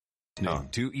listening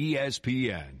to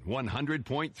ESPN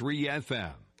 100.3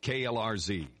 FM,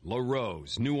 KLRZ,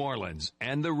 LaRose, New Orleans,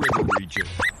 and the River Region.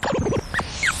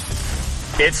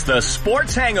 It's the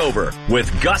Sports Hangover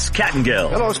with Gus Kattengill.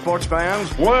 Hello, sports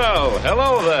fans. Well,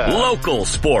 hello there. Local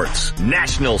sports,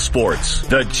 national sports.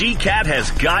 The GCAT has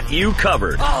got you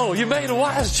covered. Oh, you made a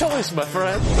wise choice, my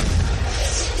friend.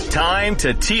 Time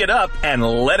to tee it up and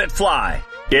let it fly.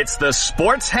 It's the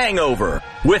Sports Hangover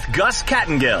with Gus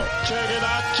Kattengill. Check it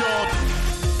out, Jordan.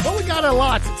 Well, we got a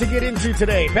lot to get into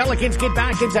today. Pelicans get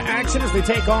back into action as they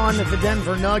take on the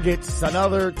Denver Nuggets.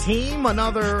 Another team,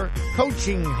 another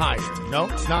coaching hire. No,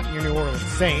 it's not your New Orleans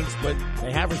Saints, but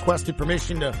they have requested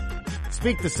permission to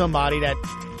speak to somebody that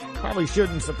probably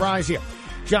shouldn't surprise you.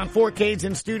 John Forcade's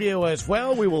in studio as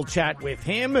well. We will chat with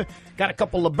him. Got a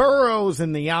couple of burrows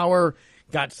in the hour.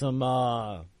 Got some,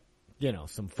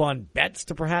 some fun bets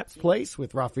to perhaps place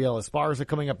with Rafael Esparza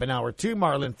coming up in hour 2.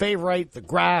 Marlon Favorite, The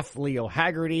Graph, Leo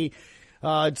Haggerty.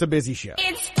 It's a busy show.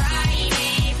 It's Friday,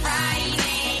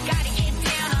 gotta get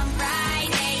down on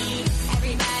Friday.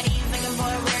 Everybody's looking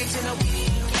forward to the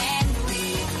weekend.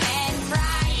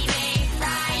 Friday,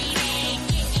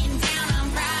 getting down on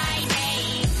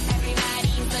Friday.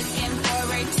 Everybody's looking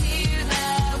forward to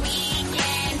the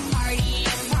weekend.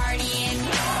 Partying.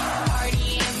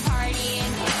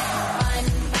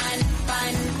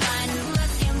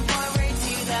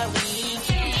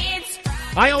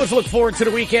 I always look forward to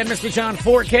the weekend, Mr. John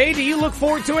Forcade. Do you look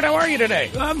forward to it? How are you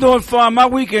today? I'm doing fine. My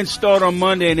weekend start on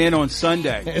Monday and end on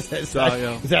Sunday. Is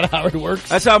that how it works?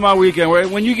 That's how my weekend works.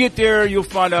 When you get there, you'll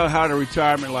find out how the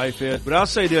retirement life is. But I'll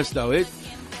say this, though. It's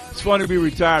fun to be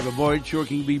retired, but boy, it sure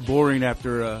can be boring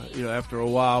after a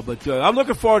while. But I'm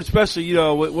looking forward, especially,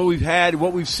 what we've had,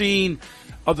 what we've seen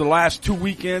of the last 2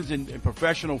 weekends in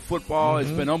professional football. Mm-hmm.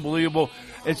 It's been unbelievable.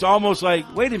 It's almost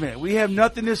like, wait a minute, we have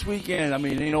nothing this weekend. I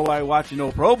mean, ain't nobody watching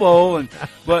no Pro Bowl,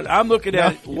 but I'm looking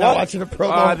at not watching a Pro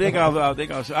Bowl.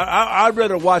 I'd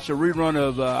rather watch a rerun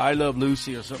of I Love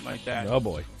Lucy or something like that. Oh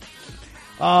boy,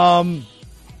 got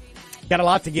a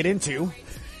lot to get into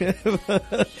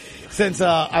since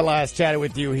I last chatted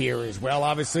with you here as well.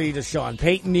 Obviously, the Sean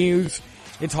Payton news.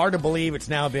 It's hard to believe it's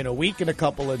now been a week and a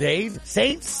couple of days.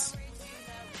 Saints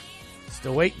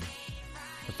still waiting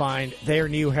to find their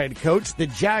new head coach. The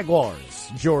Jaguars,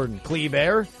 Jordan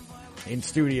Kleber, in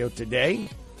studio today.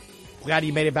 Glad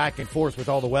you made it back and forth with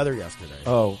all the weather yesterday.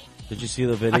 Oh, did you see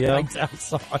the video? I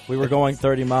saw it. We were going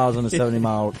 30 miles on a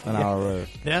 70-mile-an-hour road.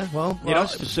 Yeah, well,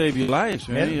 that's to save your lives,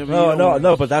 man. Yeah.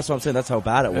 No, but that's what I'm saying. That's how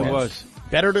bad it was. It was.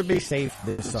 Better to be safe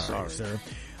than sorry, sir.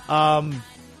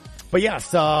 But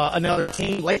yes, another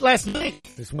team late last night.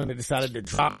 This one decided to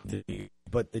drop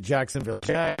but the Jacksonville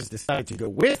Jags decided to go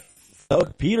with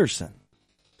Doug Peterson.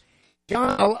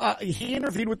 John, he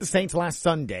interviewed with the Saints last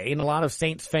Sunday, and a lot of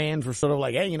Saints fans were sort of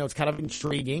like, hey, it's kind of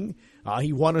intriguing.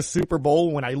 He won a Super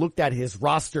Bowl. When I looked at his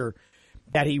roster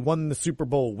that he won the Super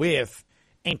Bowl with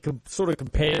and sort of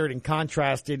compared and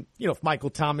contrasted, if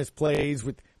Michael Thomas plays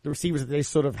with the receivers that they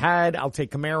sort of had, I'll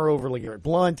take Kamara over LeGarrette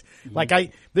Blount. Mm-hmm.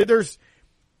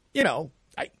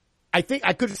 I think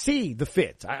I could see the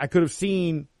fit. I could have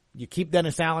seen you keep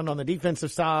Dennis Allen on the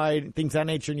defensive side, things of that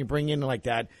nature, and you bring in like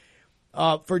that.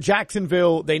 For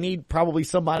Jacksonville, they need probably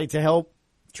somebody to help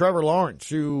Trevor Lawrence,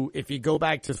 who, if you go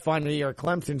back to his final year,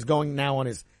 Clemson's going now on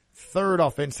his third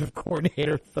offensive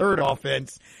coordinator, third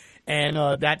offense, and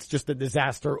that's just a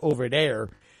disaster over there.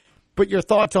 But your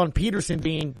thoughts on Peterson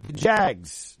being the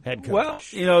Jags head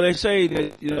coach? Well, they say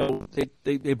that,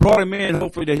 they brought him in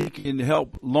hopefully that he can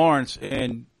help Lawrence.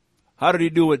 And how did he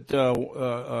do it,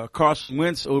 Carson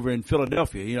Wentz over in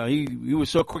Philadelphia? He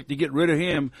was so quick to get rid of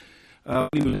him.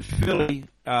 He was in Philly.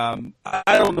 I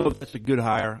don't know if that's a good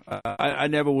hire. I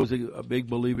never was a big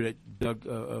believer that Doug,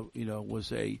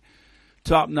 was a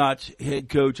top-notch head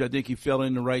coach. I think he fell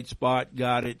in the right spot,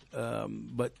 got it.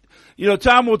 But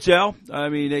time will tell. I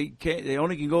mean, they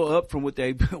only can go up from what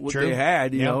they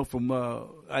had.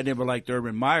 I never liked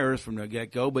Urban Myers from the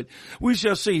get-go, but we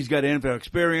shall see. He's got NFL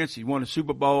experience. He won a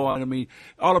Super Bowl. I mean,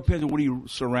 all depends on what he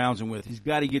surrounds him with. He's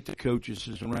got to get the coaches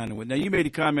to surround him with. Now, you made a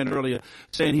comment earlier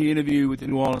saying he interviewed with the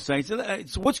New Orleans Saints.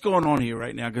 So what's going on here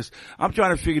right now? Because I'm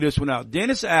trying to figure this one out.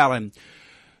 Dennis Allen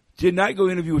did not go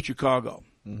interview with Chicago.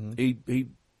 Mm-hmm. He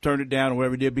turned it down or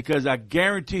whatever he did because I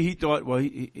guarantee he thought, well,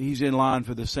 he's in line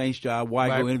for the Saints job. Why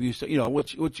go interview?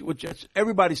 Which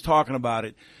everybody's talking about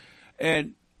it.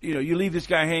 And, you leave this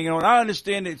guy hanging on. I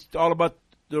understand it's all about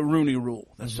the Rooney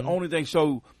Rule. That's the only thing.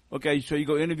 So, okay, so you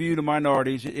go interview the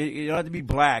minorities. It don't have to be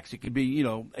blacks. It could be,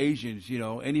 Asians,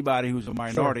 anybody who's a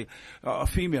minority, a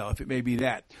female, if it may be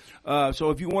that.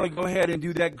 So if you want to go ahead and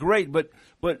do that, great. But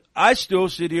I still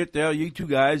sit here and tell you two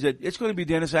guys that it's going to be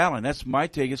Dennis Allen. That's my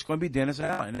take. It's going to be Dennis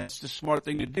Allen. That's the smart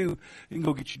thing to do. You can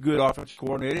go get your good offensive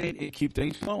coordinator and keep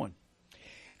things flowing.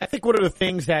 I think one of the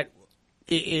things that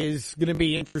is going to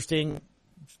be interesting,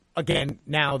 again,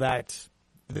 now that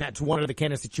that's one of the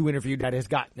candidates that you interviewed that has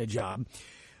gotten a job,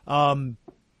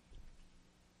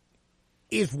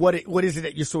 is what is it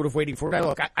that you're sort of waiting for? Now,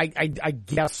 look, I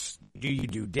guess you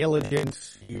do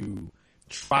diligence, you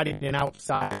try to get an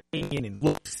outside opinion and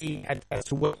look see as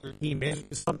to what your team is.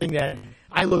 Something that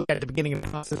I look at the beginning of the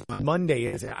process on Monday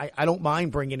is I don't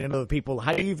mind bringing in other people.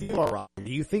 How do you view our roster?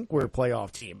 Do you think we're a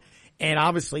playoff team? And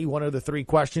obviously, one of the three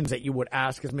questions that you would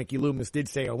ask, as Mickey Loomis did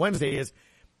say on Wednesday, is,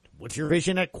 what's your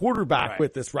vision at quarterback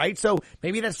with this, right? So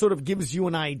maybe that sort of gives you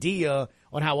an idea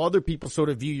on how other people sort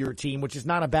of view your team, which is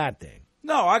not a bad thing.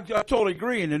 No, I totally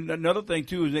agree. And another thing,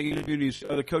 too, is that you interview these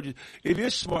other coaches. It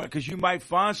is smart because you might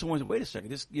find someone who says, wait a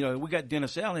second, this, we got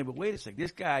Dennis Allen, but wait a second,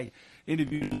 this guy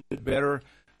interviewed better.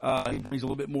 He brings a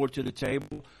little bit more to the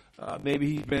table.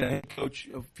 Maybe he's been a head coach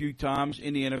a few times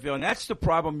in the NFL. And that's the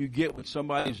problem you get when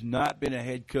somebody who's not been a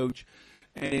head coach.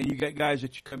 And you got guys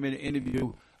that you come in and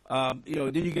interview. Then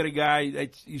you get a guy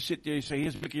that you sit there and say,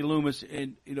 here's Mickey Loomis,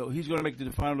 and, he's going to make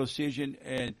the final decision.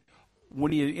 And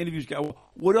when he interviews guy, well,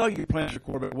 what are your plans for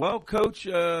quarterback? Well, coach,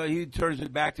 he turns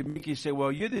it back to Mickey and say,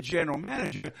 well, you're the general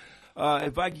manager.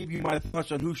 If I give you my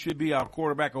thoughts on who should be our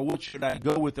quarterback or what should I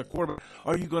go with the quarterback,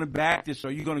 are you going to back this?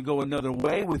 Are you going to go another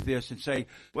way with this and say,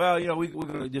 well, we're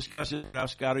going to discuss it in our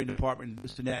scouting department,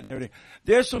 this and that and everything.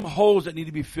 There's some holes that need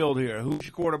to be filled here. Who's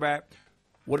your quarterback?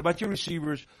 What about your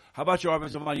receivers? How about your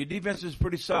offensive line? Your defense is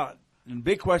pretty solid. And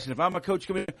big question, if I'm a coach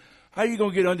coming in, how are you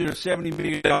going to get under the $70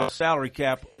 million salary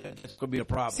cap? That's going to be a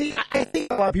problem. See, I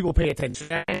think a lot of people pay attention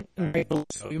to that.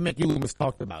 Mickey Loomis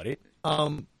talked about it.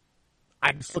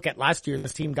 I just look at last year,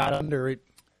 this team got under it.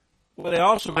 Well, they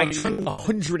also by trimmed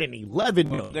 111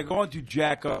 million. They're going to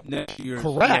jack up next year.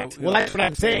 Correct. Well, that's what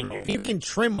I'm saying. If you can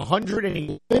trim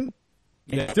 111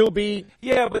 and still be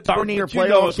darn near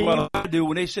playoff team. What I do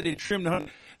when they said they trimmed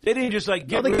 100. They didn't just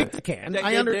get rid of the can.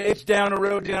 It's down the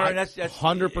road. That's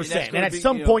 100%. And at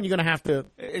some point, you're going to have to.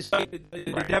 It's like the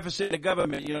deficit in the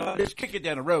government. Just kick it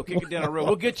down the road. Kick it down the road.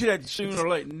 We'll get you that sooner or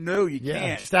later. No, you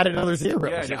can't. Just add another zero.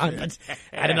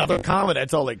 Add another comma.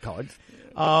 That's all they call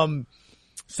it.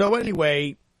 So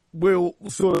anyway, we'll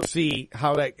sort of see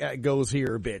how that goes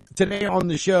here a bit. Today on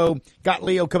the show, got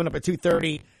Leo coming up at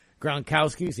 2:30.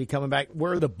 Gronkowski, is he coming back?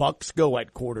 Where the Bucks go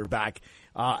at quarterback,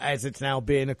 as it's now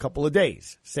been a couple of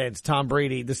days since Tom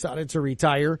Brady decided to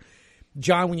retire.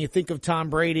 John, when you think of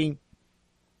Tom Brady,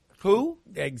 who?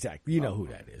 Exactly. You know who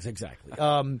that is. Exactly.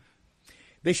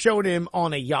 They showed him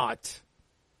on a yacht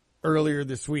earlier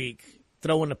this week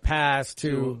throwing a pass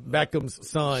to Beckham's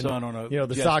son on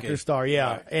the soccer star.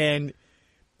 Yeah. Right. And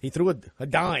he threw a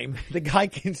dime. The guy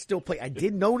can still play. I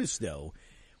did notice, though,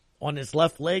 on his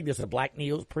left leg, there's a black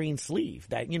neoprene sleeve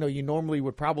that, you normally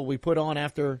would probably put on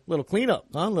after a little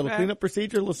cleanup, cleanup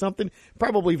procedure, a little something.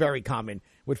 Probably very common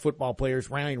with football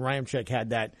players. Ryan Ramczyk had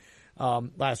that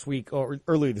last week or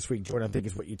earlier this week, Jordan, I think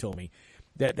is what you told me,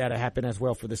 that happened as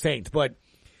well for the Saints. But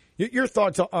your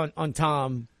thoughts on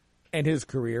Tom and his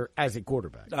career as a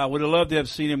quarterback? I would have loved to have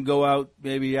seen him go out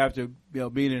maybe after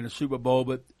being in a Super Bowl,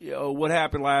 but what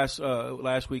happened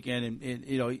last weekend, and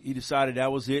he decided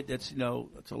that was it. That's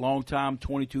it's a long time,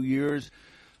 22 years.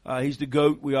 He's the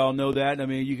GOAT. We all know that. I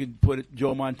mean, you can put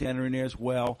Joe Montana in there as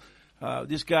well.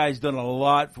 This guy's done a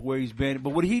lot for where he's been.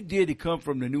 But what he did to come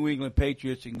from the New England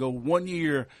Patriots and go 1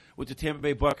 year with the Tampa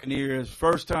Bay Buccaneers,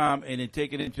 first time, and then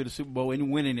take it into the Super Bowl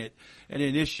and winning it. And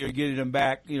then this year getting them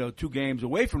back, 2 games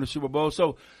away from the Super Bowl.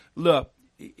 So, look,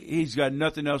 he's got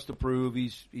nothing else to prove.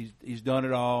 He's done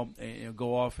it all. And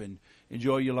go off and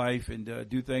enjoy your life and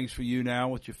do things for you now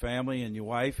with your family and your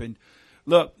wife. And,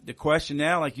 look, the question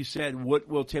now, like you said, what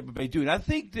will Tampa Bay do? And I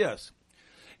think this.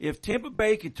 If Tampa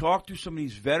Bay can talk to some of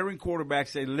these veteran quarterbacks,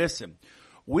 say, listen,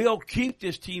 we'll keep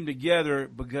this team together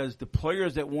because the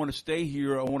players that want to stay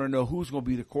here want to know who's going to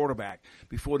be the quarterback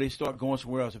before they start going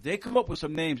somewhere else. If they come up with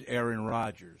some names, Aaron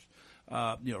Rodgers,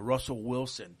 Russell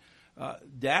Wilson,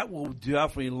 that will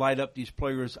definitely light up these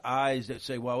players' eyes that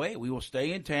say, well, hey, we will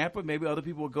stay in Tampa. Maybe other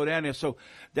people will go down there. So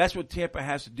that's what Tampa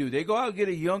has to do. They go out and get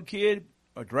a young kid,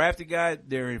 a drafted guy,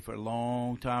 they're in for a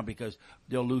long time because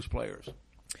they'll lose players.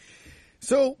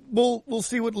 So we'll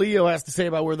see what Leo has to say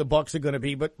about where the Bucks are going to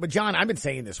be. But John, I've been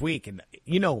saying this week, and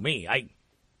you know me, I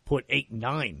put 8 and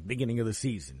 9 beginning of the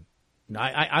season.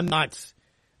 I'm not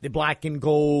the black and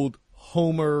gold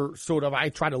homer sort of, I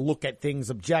try to look at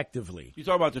things objectively. You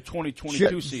talk about the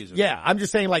 2022 season. Yeah, I'm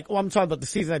just saying I'm talking about the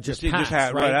season that just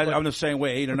passed. Right. But, I'm the same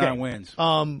way, 8 or 9 wins.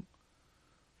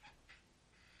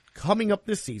 Coming up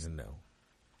this season, though,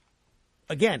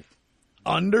 again,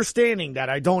 understanding that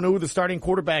I don't know who the starting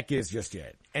quarterback is just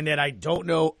yet, and that I don't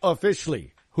know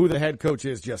officially who the head coach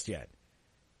is just yet.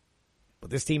 But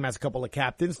this team has a couple of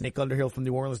captains, Nick Underhill from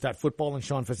New Orleans.football and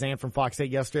Sean Fazan from Fox 8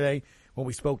 yesterday. When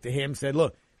we spoke to him, said,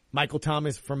 look, Michael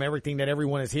Thomas, from everything that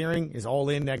everyone is hearing, is all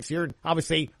in next year.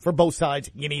 Obviously, for both sides,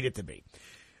 you need it to be.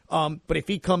 But if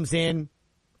he comes in,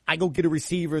 I go get a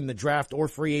receiver in the draft or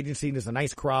free agency, and there's a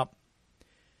nice crop.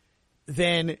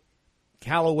 Then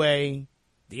Callaway,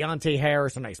 Deontay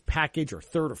Harris, a nice package, or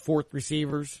third or fourth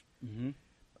receivers. Mm-hmm.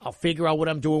 I'll figure out what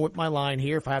I'm doing with my line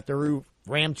here. If I have to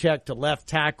ram check to left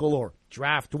tackle or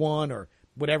draft one or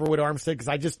whatever with Armstead, because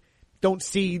I just don't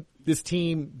see this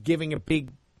team giving a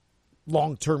big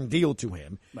long-term deal to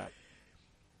him. Right.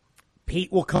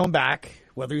 Pete will come back,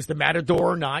 whether he's the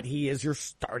Matador or not. He is your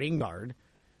starting guard.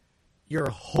 You're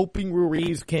hoping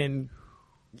Ruiz can,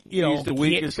 he's the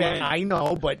weakest link. I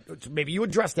know, but maybe you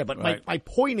address that. But right. my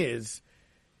point is,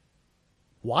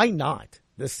 why not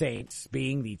the Saints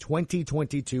being the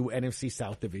 2022 NFC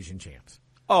South Division champs?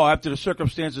 Oh, after the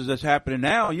circumstances that's happening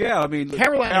now, yeah. I mean,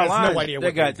 Carolina has no idea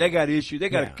what they got issues. They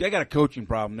got a coaching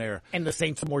problem there. And the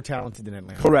Saints are more talented than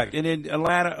Atlanta. Correct. And in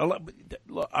Atlanta,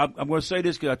 I'm going to say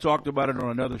this because I talked about it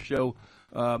on another show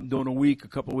during a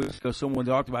couple of weeks ago. Someone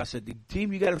talked about it. I said, the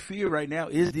team you got to fear right now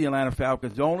is the Atlanta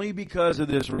Falcons, only because of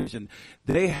this reason.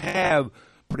 They have a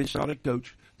pretty solid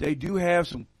coach. They do have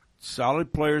some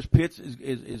solid players. Pitts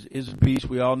is a beast.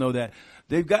 We all know that.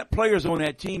 They've got players on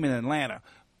that team in Atlanta.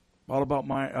 All about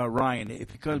Ryan.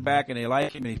 If he comes back and they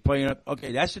like him and he's playing up,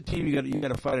 okay, that's the team you got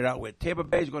to fight it out with. Tampa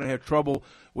Bay is going to have trouble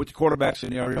with the quarterback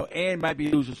scenario and might be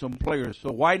losing some players.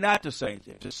 So why not the Saints?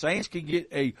 If the Saints can get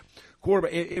a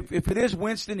quarterback, if it is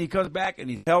Winston, he comes back and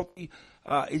he's healthy.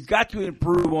 He's got to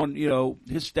improve on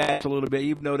his stats a little bit.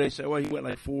 Even though they say, well, he went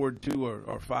like 4-2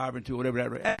 or 5-2,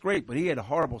 whatever. That's great, but he had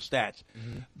horrible stats.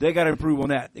 Mm-hmm. They got to improve on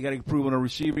that. They got to improve on the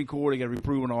receiving core. They got to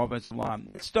improve on the offensive line.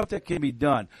 It's stuff that can be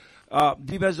done.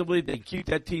 Defensively, they keep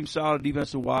that team solid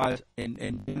defensive-wise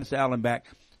and Dennis Allen back.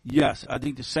 Yes, I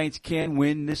think the Saints can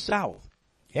win the South.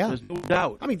 Yeah. There's no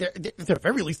doubt. I mean, they're at the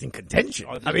very least in contention.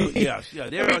 Yes.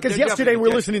 Because yesterday we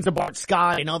were listening to Bart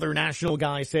Scott and other national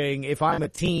guys saying, if I'm a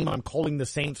team, I'm calling the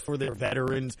Saints for their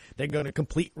veterans. They're going to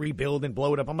complete rebuild and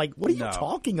blow it up. I'm like, what are you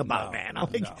talking about, man? I'm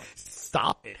like,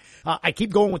 stop it. I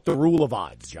keep going with the rule of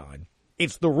odds, John.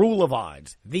 It's the rule of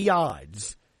odds. The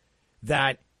odds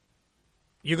that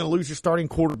you're going to lose your starting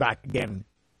quarterback again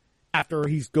after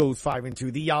he goes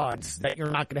 5-2. The odds that you're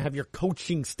not going to have your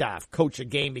coaching staff coach a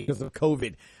game because of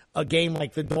COVID. A game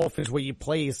like the Dolphins where you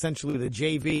play essentially the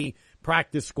JV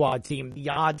practice squad team. The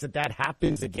odds that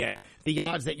happens again. The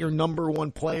odds that your number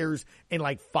one players in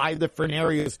like 5 different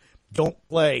areas don't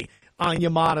play.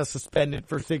 Onyemata suspended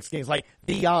for 6 games. Like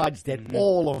the odds that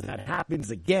all of that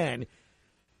happens again,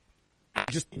 I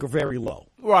just think are very low.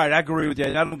 Right, I agree with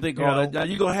that. I don't think all that.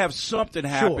 You're going to have something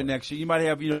happen next year. You might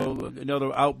have,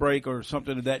 another outbreak or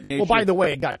something of that nature. Well, by the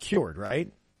way, it got cured,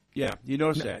 right? Yeah, you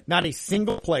noticed that. Not a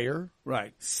single player,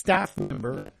 right, staff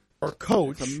member, or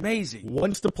coach. It's amazing.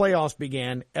 Once the playoffs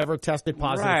began, ever tested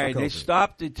positive for COVID. They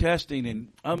stopped the testing, and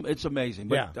it's amazing.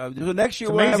 But so next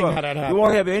year we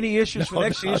won't have any issues for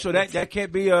next year. So that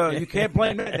can't be. You can't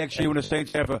blame that next year when the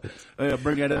Saints have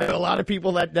bring that up. There are a lot of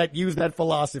people that use that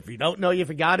philosophy. Don't know if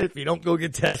you got it if you don't go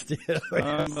get tested.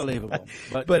 Unbelievable.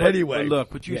 But anyway, but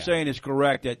look, what you're saying is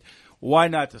correct. That why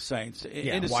not the Saints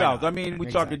in the South? Not? I mean, we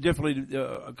talk differently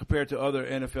compared to other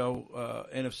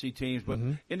NFL NFC teams, but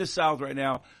in the South right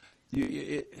now.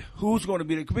 Who's going to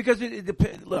be because it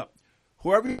depends. Look,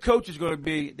 whoever your coach is going to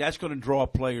be, that's going to draw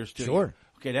players to you.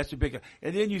 Okay, that's a big.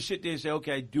 And then you sit there and say,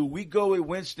 okay, do we go with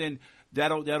Winston?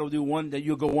 That'll do one. That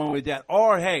you'll go one with that,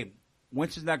 or hey,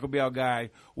 Winston's not going to be our guy.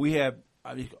 We have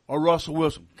or Russell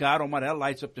Wilson. God Almighty, that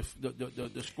lights up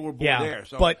the scoreboard there.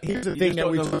 So but here's the thing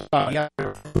that we talked about.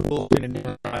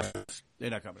 They're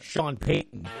not coming. Sean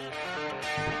Payton.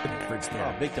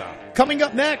 Big time. Coming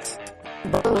up next.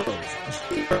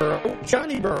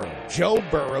 Johnny Burrow, Joe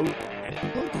Burrow,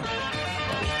 and we'll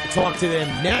talk to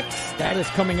them next. That is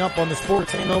coming up on the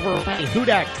Sports Hangover.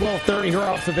 Hudak, 12:30. Her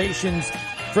observations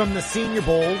from the Senior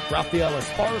Bowl. Rafael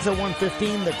Esparza,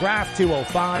 1:15. The Graf,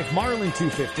 2:05. Marlin,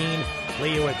 2:15.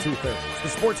 Leo at 2:30. The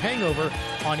Sports Hangover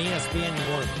on ESPN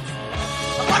New Orleans.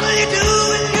 What will you do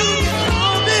when you get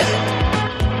on me?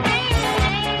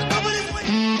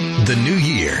 The new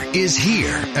year is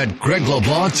here at Greg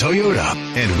LeBlanc Toyota,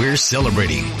 and we're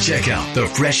celebrating. Check out the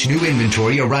fresh new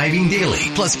inventory arriving daily,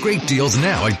 plus great deals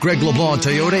now at Greg LeBlanc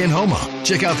Toyota in Houma.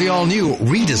 Check out the all-new,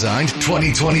 redesigned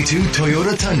 2022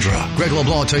 Toyota Tundra. Greg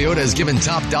LeBlanc Toyota has given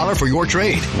top dollar for your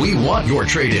trade. We want your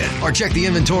trade-in. Or check the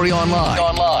inventory online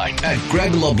at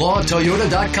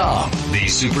GregLeBlancToyota.com.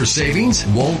 These super savings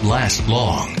won't last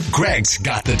long. Greg's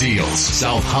got the deals.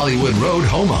 South Hollywood Road,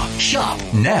 Houma. Shop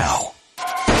now.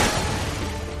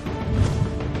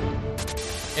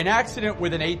 An accident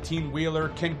with an 18-wheeler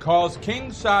can cause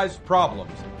king-sized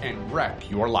problems and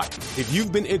wreck your life. If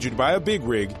you've been injured by a big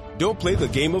rig, don't play the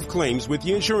game of claims with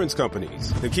the insurance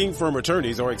companies. The King Firm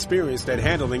attorneys are experienced at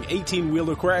handling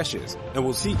 18-wheeler crashes and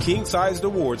will seek king-sized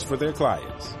awards for their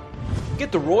clients.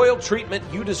 Get the royal treatment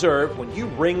you deserve when you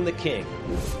ring the King.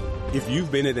 If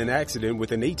you've been in an accident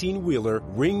with an 18-wheeler,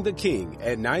 ring the King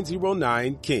at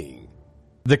 909-KING.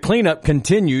 The cleanup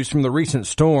continues from the recent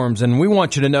storms, and we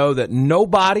want you to know that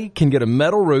nobody can get a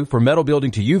metal roof or metal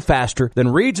building to you faster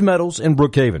than Reed's Metals in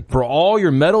Brookhaven. For all your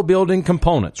metal building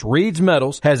components, Reed's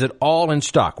Metals has it all in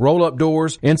stock. Roll-up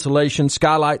doors, insulation,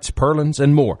 skylights, purlins,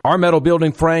 and more. Our metal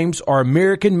building frames are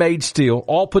American-made steel,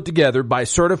 all put together by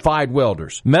certified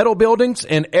welders. Metal buildings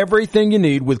and everything you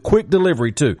need with quick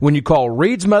delivery, too. When you call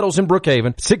Reed's Metals in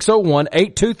Brookhaven,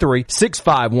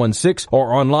 601-823-6516,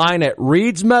 or online at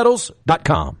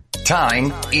reedsmetals.com.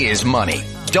 Time is money.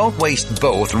 Don't waste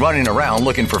both running around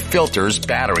looking for filters,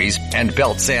 batteries, and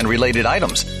belt sand related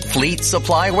items. Fleet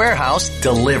Supply Warehouse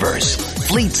delivers.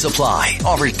 Fleet Supply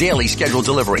offers daily scheduled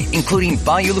delivery, including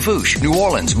Bayou Lafourche, New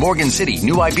Orleans, Morgan City,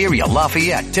 New Iberia,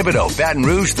 Lafayette, Thibodeau, Baton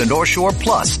Rouge, the North Shore,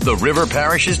 plus the river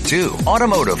parishes too.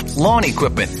 Automotive, lawn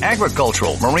equipment,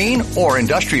 agricultural, marine, or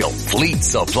industrial. Fleet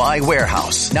Supply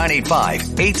Warehouse,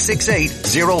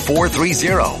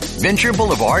 985-868-0430. Venture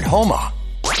Boulevard, Houma.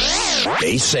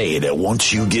 They say that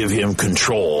once you give him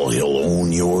control, he'll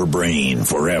own your brain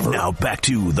forever. Now back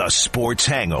to the Sports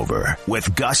Hangover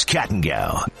with Gus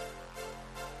Kattengell.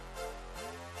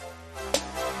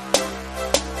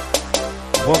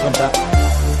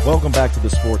 Welcome back to the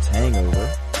Sports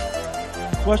Hangover.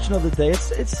 Question of the day.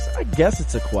 I guess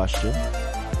it's a question.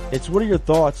 It's what are your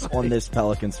thoughts on this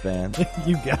Pelicans fan?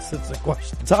 You guess it's a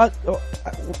question. A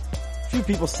few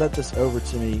people sent this over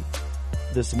to me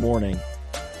this morning.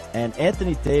 And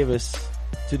Anthony Davis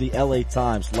to the LA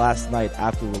Times last night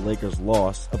after the Lakers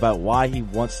lost about why he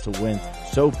wants to win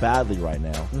so badly right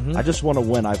now. Mm-hmm. I just want to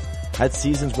win. I've had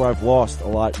seasons where I've lost a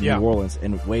lot in New Orleans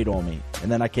and it weighed on me. And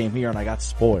then I came here and I got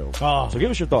spoiled. Oh. So give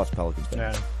us your thoughts, Pelicans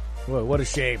fans. Yeah. Well, what a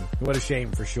shame. What a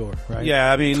shame for sure, right? Yeah,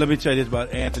 I mean, let me tell you this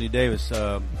about Anthony Davis.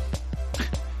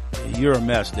 You're a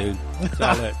mess, dude. That's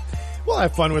all that. We'll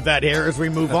have fun with that here as we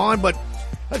move on, but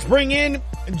let's bring in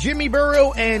Jimmy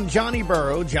Burrow and Johnny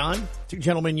Burrow. John, two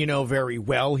gentlemen you know very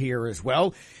well here as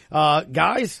well.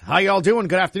 Guys, how y'all doing?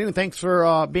 Good afternoon. Thanks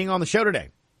for being on the show today.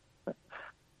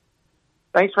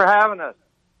 Thanks for having us.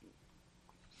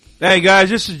 Hey guys,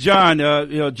 this is John.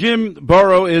 Jim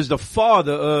Burrow is the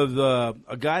father of a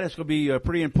guy that's going to be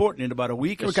pretty important in about a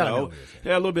week or so.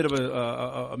 Yeah, a little bit of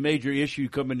a major issue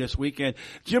coming this weekend.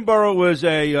 Jim Burrow was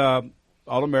a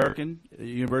All-American,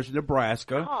 University of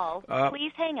Nebraska. Call.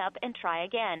 Please hang up and try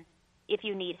again. If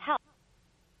you need help.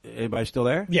 Anybody still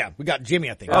there? Yeah, we got Jimmy,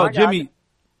 I think. Oh, Jimmy.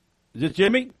 Is this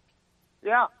Jimmy?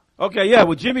 Yeah. Okay, yeah.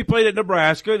 Well, Jimmy played at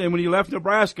Nebraska, and when he left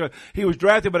Nebraska, he was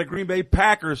drafted by the Green Bay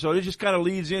Packers, so this just kind of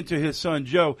leads into his son,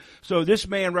 Joe. So this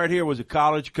man right here was a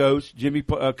college coach. Jimmy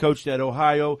coached at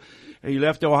Ohio, and he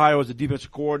left Ohio as a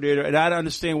defensive coordinator, and I don't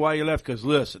understand why he left, because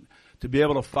listen, to be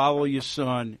able to follow your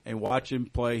son and watch him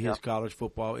play his college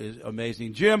football is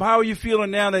amazing. Jim, how are you feeling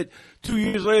now that 2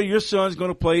 years later your son's going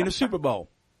to play in the Super Bowl?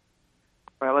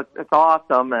 Well, it's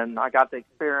awesome, and I got to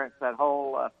experience that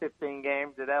whole 15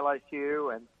 games at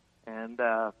LSU, and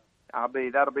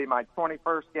that'll be my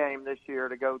 21st game this year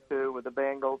to go to with the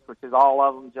Bengals, which is all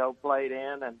of them Joe played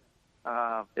in, and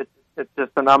it's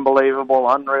just an unbelievable,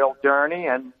 unreal journey,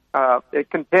 and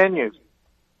it continues.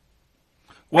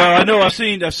 Well, I know I've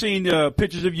seen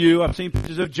pictures of you. I've seen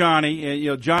pictures of Johnny,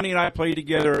 and Johnny and I played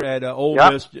together at Ole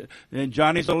Miss. And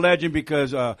Johnny's a legend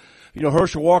because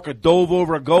Herschel Walker dove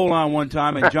over a goal line one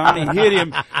time, and Johnny hit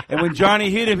him. And when Johnny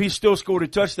hit him, he still scored a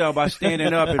touchdown by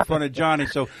standing up in front of Johnny.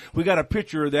 So we got a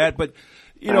picture of that. But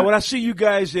You know, when I see you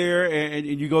guys there and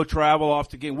you go travel off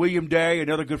to game, William Day,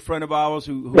 another good friend of ours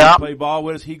who played ball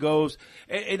with us, he goes,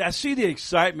 and I see the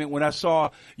excitement when I saw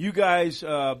you guys,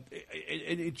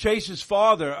 and Chase's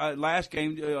father, last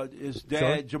game, his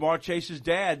dad, Jamar Chase's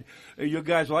dad, you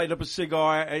guys lighting up a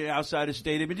cigar outside the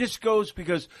stadium. It just goes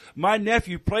because my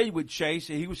nephew played with Chase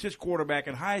and he was his quarterback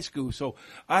in high school. So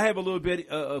I have a little bit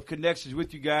of connections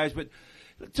with you guys, but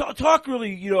talk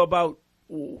really, you know, about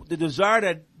the desire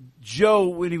that Joe,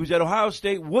 when he was at Ohio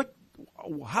State,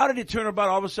 how did it turn about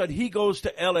all of a sudden he goes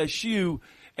to LSU,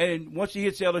 and once he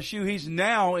hits LSU, he's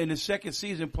now in his second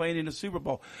season playing in the Super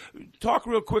Bowl. Talk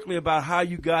real quickly about how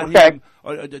you got him,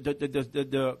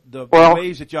 the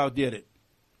ways that y'all did it.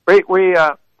 We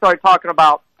started talking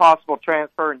about possible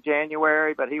transfer in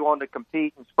January, but he wanted to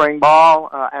compete in spring ball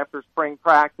after spring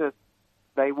practice.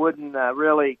 They wouldn't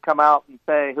really come out and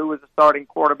say who was the starting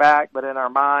quarterback, but in our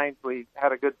minds, we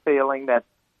had a good feeling that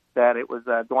it was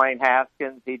Dwayne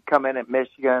Haskins. He'd come in at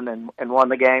Michigan and won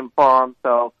the game for him.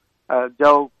 So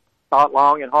Joe thought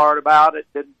long and hard about it.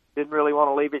 Didn't really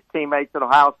want to leave his teammates at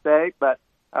Ohio State, but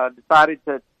decided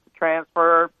to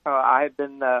transfer. I had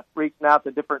been reaching out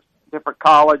to different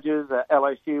colleges.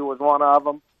 LSU was one of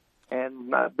them,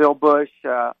 and Bill Bush.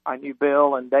 I knew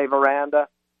Bill and Dave Aranda.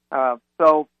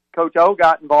 So Coach O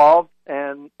got involved,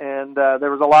 and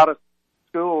there was a lot of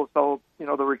schools. So, you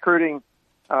know, the recruiting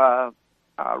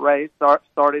race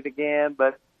started again.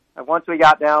 But once we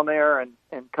got down there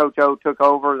and Coach O took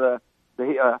over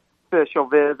the official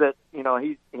visit, you know,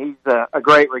 he's a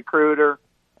great recruiter.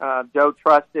 Joe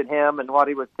trusted him and what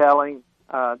he was telling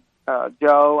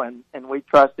Joe, and we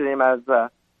trusted him as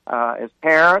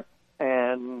parents,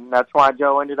 and that's why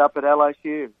Joe ended up at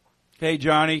LSU. Hey,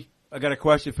 Johnny, I got a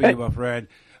question for you, my friend.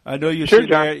 I know you're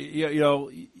sitting there, you know,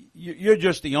 you're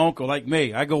just the uncle like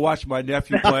me. I go watch my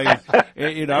nephew play.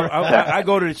 And, you know, I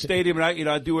go to the stadium and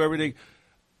I do everything.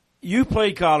 You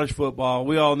played college football.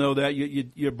 We all know that.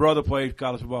 Your brother played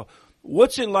college football.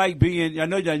 What's it like being? I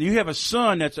know you have a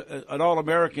son that's an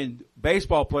All-American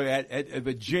baseball player at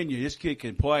Virginia. This kid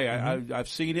can play. I've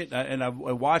seen it and I've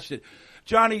watched it.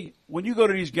 Johnny, when you go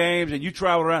to these games and you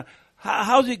travel around,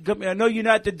 how's it? I know you're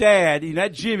not the dad, you're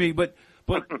not Jimmy, but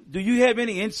do you have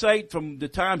any insight from the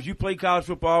times you played college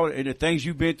football and the things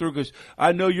you've been through? Because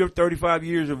I know you're 35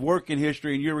 years of working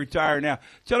history and you're retired now.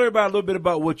 Tell everybody a little bit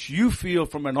about what you feel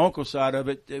from an uncle side of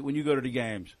it when you go to the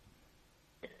games.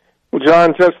 Well,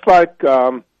 John, just like,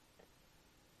 you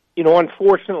know,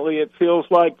 unfortunately it feels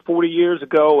like 40 years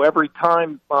ago, every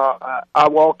time I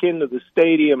walk into the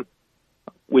stadium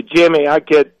with Jimmy, I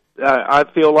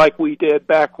feel like we did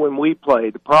back when we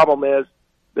played. The problem is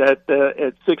that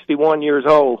at 61 years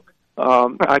old,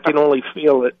 I can only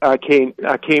feel it. I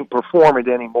can't perform it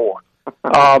anymore.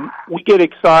 We get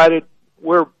excited.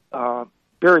 We're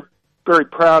very, very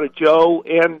proud of Joe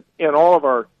and all of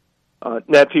our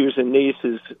nephews and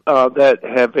nieces that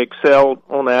have excelled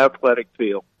on the athletic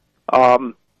field.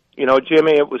 You know,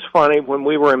 Jimmy, it was funny when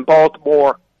we were in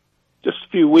Baltimore just a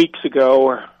few weeks ago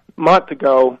or a month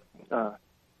ago.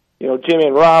 You know, Jimmy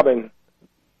and Robin,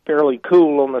 fairly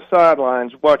cool on the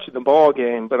sidelines watching the ball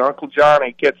game, but Uncle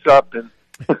Johnny gets up and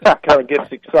kind of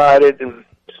gets excited and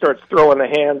starts throwing the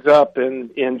hands up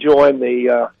and enjoying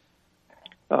the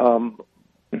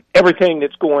everything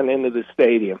that's going into the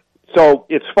stadium. So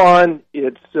it's fun.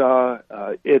 It's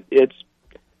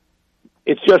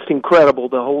just incredible,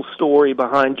 the whole story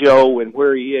behind Joe and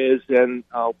where he is and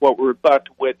what we're about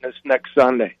to witness next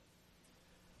Sunday.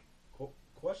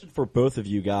 Question for both of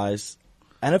you guys.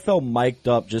 NFL Mic'd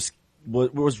Up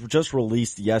was just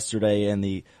released yesterday in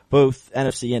the both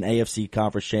NFC and AFC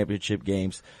Conference Championship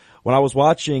games. When I was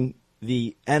watching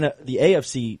the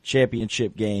AFC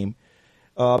Championship game,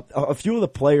 a few of the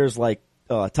players like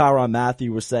Tyrann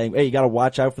Mathieu was saying, "Hey, you got to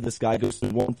watch out for this guy. Goes to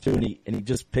 1-2 and he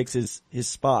just picks his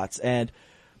spots." And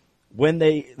when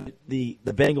the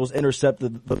Bengals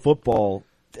intercepted the football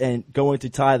and going to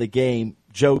tie the game,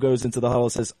 Joe goes into the huddle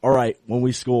and says, "All right, when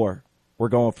we score, we're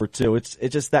going for 2." It's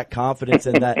just that confidence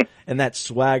and that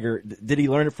swagger. Did he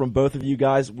learn it from both of you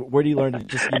guys? Where did he learn to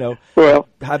just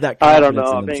have that confidence I don't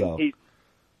know. in himself? I mean,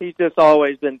 he's just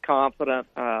always been confident.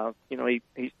 You know,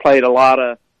 he's played a lot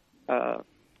of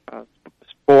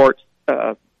sports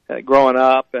growing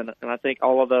up, and I think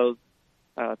all of those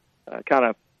kind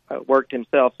of worked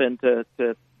himself into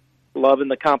loving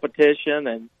the competition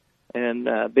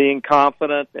and being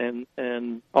confident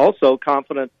and also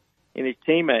confident in his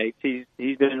teammates. He's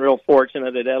been real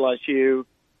fortunate at LSU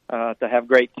to have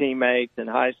great teammates. In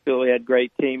high school, he had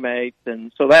great teammates,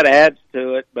 and so that adds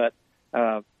to it. But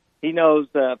he knows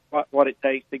what it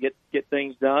takes to get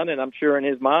things done, and I'm sure in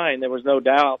his mind there was no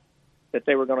doubt that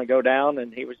they were going to go down,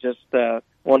 and he was just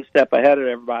one step ahead of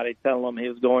everybody, telling them he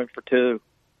was going for 2.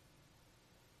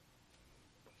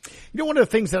 You know, one of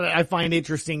the things that I find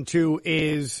interesting, too,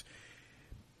 is,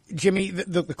 Jimmy,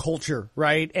 the culture,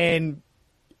 right? And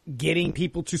getting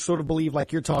people to sort of believe,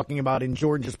 like you're talking about, and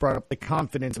Jordan just brought up the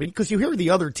confidence. I mean, because you hear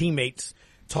the other teammates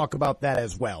talk about that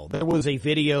as well. There was a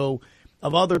video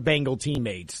of other Bengal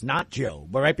teammates, not Joe,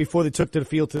 but right before they took to the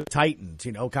field to the Titans,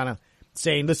 you know, kind of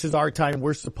saying, this is our time,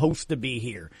 we're supposed to be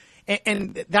here.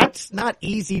 And that's not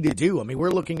easy to do. I mean, we're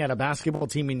looking at a basketball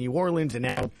team in New Orleans, and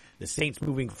now the Saints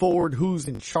moving forward, who's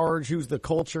in charge, who's the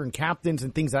culture and captains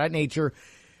and things of that nature.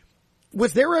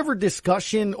 Was there ever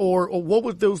discussion, or what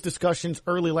was those discussions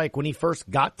early like when he first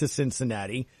got to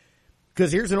Cincinnati?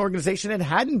 Because here's an organization that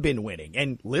hadn't been winning,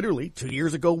 and literally 2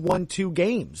 years ago won 2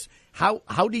 games. How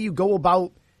do you go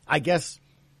about, I guess,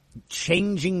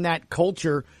 changing that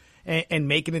culture and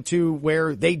making it to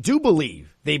where they do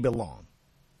believe they belong?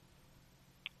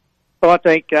 Well, I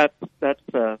think that's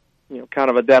kind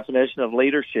of a definition of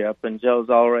leadership, and Joe's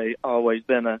always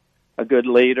been a good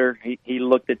leader. He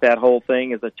looked at that whole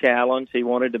thing as a challenge. He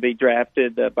wanted to be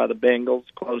drafted by the Bengals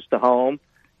close to home,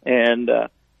 and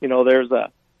there's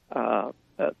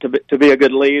to be a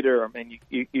good leader. I mean,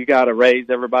 you got to raise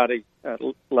everybody's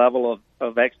level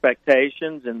of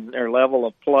expectations and their level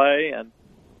of play, and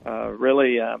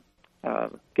really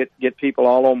get people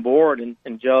all on board.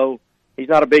 And Joe, he's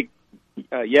not a big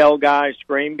yell guy,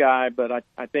 scream guy, but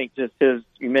I think just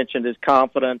you mentioned his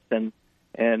confidence and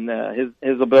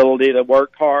his ability to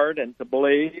work hard and to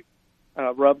believe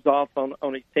rubs off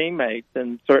on his teammates.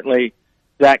 And certainly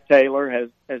Zach Taylor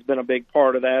has been a big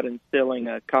part of that, instilling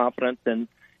confidence in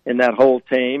that whole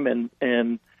team.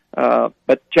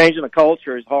 But changing the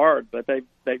culture is hard, but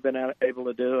they've been able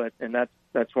to do it, and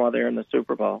that's why they're in the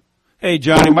Super Bowl. Hey,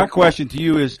 Johnny, my question to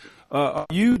you is, are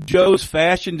you Joe's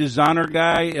fashion designer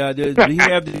guy? Did he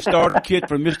have the starter kit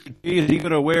from Mr. P? Is he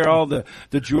going to wear all the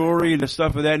jewelry and the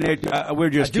stuff of that nature? We're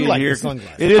just kidding here.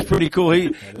 It is pretty cool.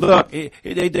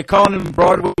 They're calling him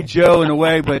Broadway Joe in a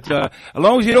way, but as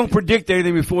long as you don't predict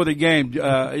anything before the game,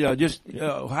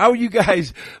 how are you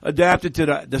guys adapted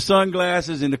to the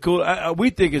sunglasses and the cool?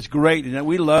 We think it's great, and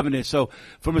we're loving it. So,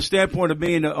 from a standpoint of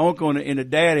being the uncle and the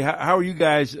daddy, how are you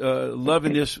guys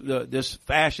loving this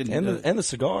fashion and the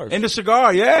cigars? And the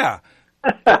cigar, yeah.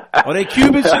 Are they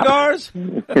Cuban cigars?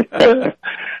 Well,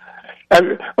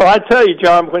 I tell you,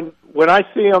 John, when I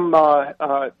see him,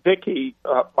 Vicky,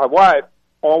 my wife,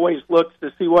 always looks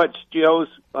to see what Joe's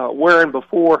wearing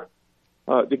before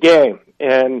the game,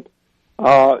 and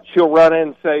she'll run in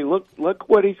and say, "Look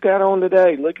what he's got on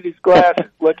today. Look at his glasses.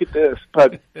 Look at this."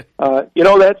 But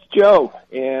that's Joe,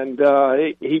 and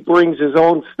he brings his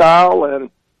own style. And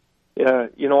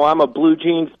I'm a blue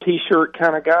jeans T-shirt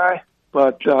kind of guy,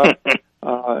 but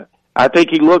I think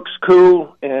he looks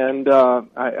cool, and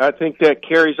I think that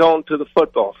carries on to the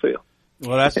football field.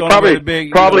 Well, that's probably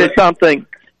something.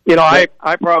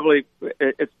 I probably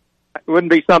it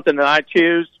wouldn't be something that I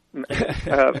choose,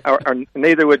 or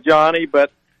neither would Johnny.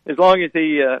 But as long as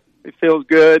he feels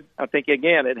good, I think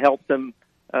again it helps him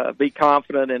be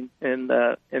confident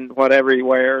in whatever he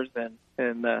wears,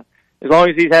 and as long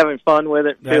as he's having fun with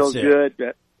it, feels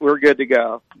good, we're good to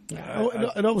go.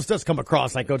 It almost does come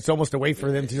across like it's almost a way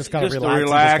for them to just kind of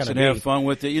relax and have fun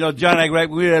with it. John,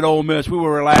 we were at Ole Miss. We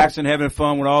were relaxing, having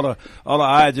fun with all the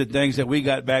odds and things that we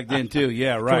got back then too.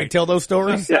 Yeah, right. Can we tell those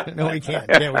stories? No, we can't.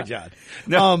 Can we, John?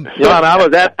 John, I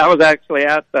was actually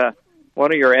at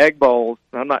one of your Egg Bowls.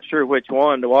 I'm not sure which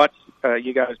one to watch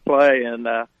you guys play, and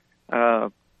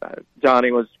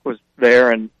Johnny was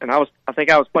there, and I think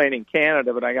I was playing in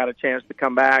Canada, but I got a chance to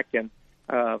come back, and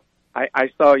I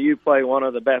saw you play one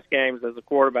of the best games as a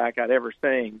quarterback I'd ever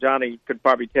seen. Johnny could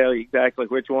probably tell you exactly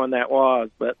which one that was,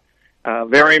 but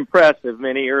very impressive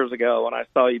many years ago when I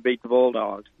saw you beat the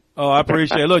Bulldogs. Oh, I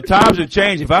appreciate it. Look, times have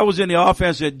changed. If I was in the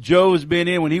offense that Joe's been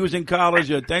in when he was in college,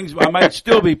 things I might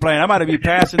still be playing. I might be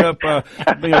passing up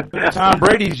Tom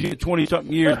Brady's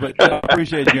 20-something years, but I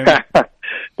appreciate it, Jimmy.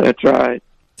 That's right.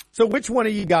 So which one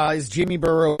of you guys, Jimmy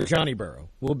Burrow or Johnny Burrow,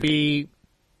 will be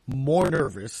more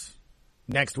nervous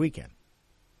next weekend?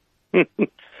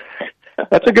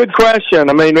 That's a good question.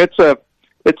 I mean, it's a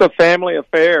family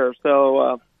affair,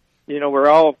 so we're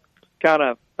all kind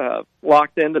of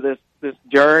locked into this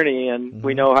journey, and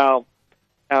we know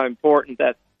how important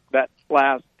that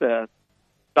last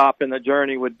stop in the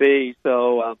journey would be.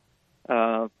 So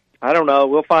I don't know.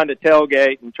 We'll find a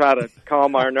tailgate and try to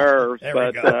calm our nerves,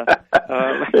 but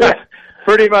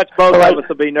pretty much both of us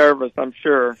will be nervous, I'm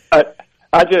sure.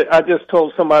 I just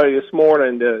told somebody this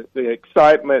morning the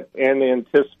excitement and the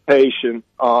anticipation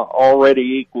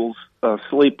already equals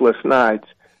sleepless nights,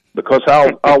 because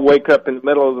I'll wake up in the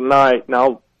middle of the night and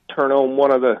I'll turn on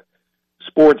one of the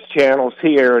sports channels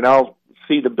here and I'll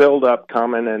see the build-up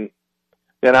coming, and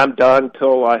then I'm done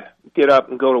till I get up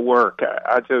and go to work.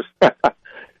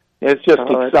 It's just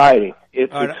exciting.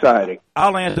 It's exciting.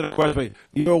 I'll answer the question.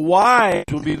 Your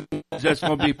wives will be just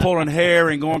going to be pulling hair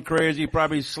and going crazy,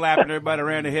 probably slapping everybody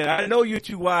around the head. I know you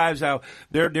two wives, how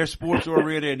they're sports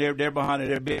oriented, they're behind it,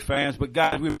 they're big fans. But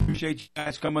guys, we appreciate you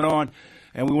guys coming on,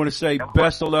 and we want to say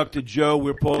best of luck to Joe.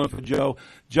 We're pulling for Joe.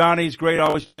 Johnny's great,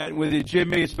 always chatting with you.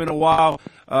 Jimmy, it's been a while.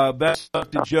 Best of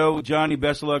luck to Joe. Johnny,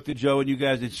 best of luck to Joe, and you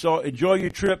guys enjoy your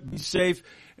trip. Be safe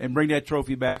and bring that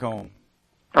trophy back home.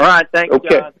 All right, thanks,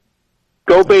 John.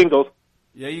 Go Bengals.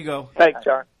 There you go. Thanks,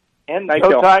 John. And Thank go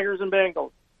you. Tigers and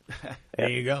Bengals. There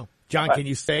you go. John, can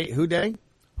you say who day?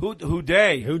 Who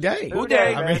day? Who day? Who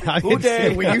day? I mean, Who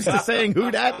day? we used to saying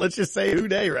who dat. Let's just say who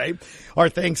day, right? Our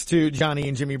thanks to Johnny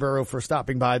and Jimmy Burrow for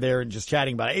stopping by there and just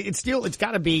chatting about it. It's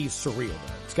got to be surreal,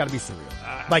 though. It's got to be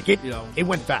surreal. Like it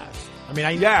went fast. I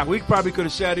mean, we probably could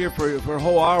have sat here for a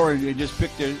whole hour and just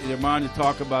picked their mind to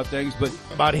talk about things, but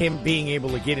about him being able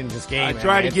to get in this game. I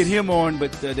tried to get him on,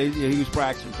 but he was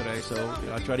practicing today, so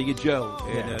I tried to get Joe.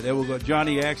 And there we go.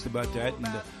 Johnny asked about that,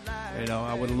 and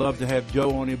I would love to have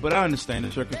Joe on here, but I understand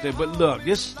the circumstance. But look,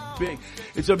 this big.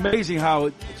 It's amazing how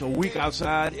it's a week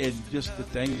outside, and just the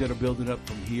things that are building up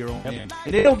from here on in.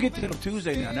 And they don't get to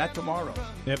Tuesday now, not tomorrow.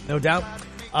 Yep, no doubt.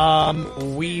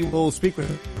 We will speak with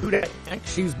Huda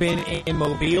next. She's been in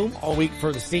Mobile all week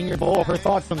for the Senior Bowl. Her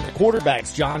thoughts on the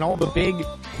quarterbacks, John. All the big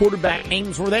quarterback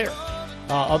names were there,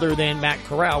 other than Matt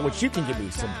Corral, which you can give me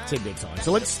some tidbits on.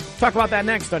 So let's talk about that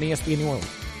next on ESPN New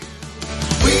Orleans.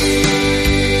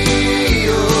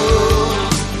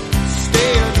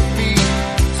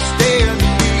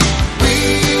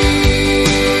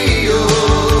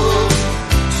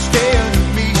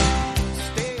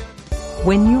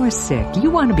 When you're sick,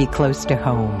 you want to be close to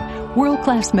home.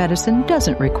 World-class medicine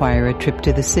doesn't require a trip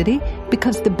to the city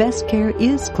because the best care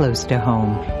is close to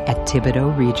home at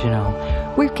Thibodeau Regional.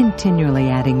 We're continually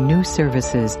adding new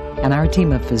services, and our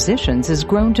team of physicians has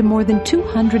grown to more than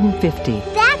 250.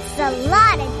 That's a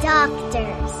lot of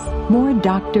doctors. More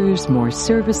doctors, more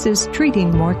services,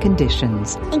 treating more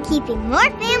conditions. And keeping more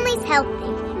families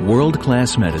healthy.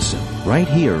 World-class medicine, right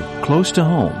here, close to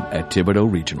home at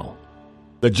Thibodeau Regional.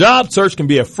 The job search can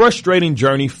be a frustrating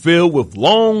journey filled with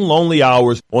long, lonely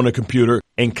hours on a computer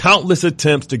and countless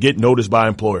attempts to get noticed by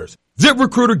employers.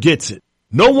 ZipRecruiter gets it.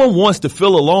 No one wants to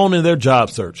feel alone in their job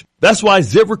search. That's why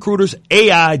ZipRecruiter's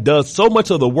AI does so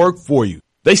much of the work for you.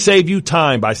 They save you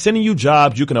time by sending you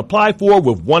jobs you can apply for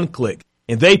with one click,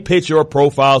 and they pitch your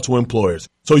profile to employers.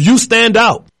 So you stand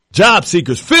out. Job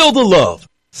seekers, feel the love.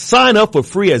 Sign up for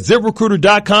free at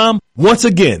ZipRecruiter.com. Once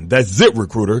again, that's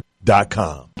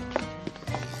ZipRecruiter.com.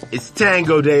 It's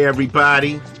Tango Day,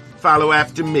 everybody. Follow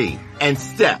after me and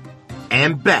step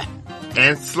and back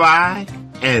and slide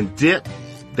and dip.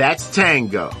 That's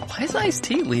tango. Why is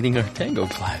Ice-T leading our tango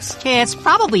class? It's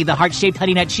probably the heart-shaped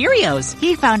Honey Nut Cheerios.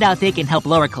 He found out they can help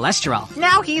lower cholesterol.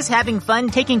 Now he's having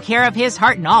fun taking care of his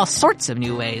heart in all sorts of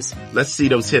new ways. Let's see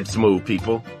those hips move,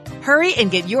 people. Hurry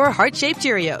and get your heart-shaped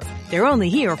Cheerios. They're only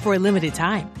here for a limited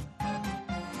time.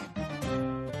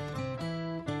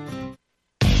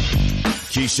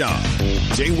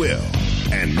 Keyshawn, J. Will,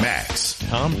 and Max.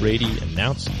 Tom Brady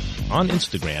announced on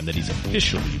Instagram that he's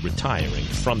officially retiring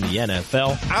from the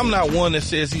NFL. I'm not one that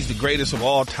says he's the greatest of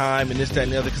all time and this, that,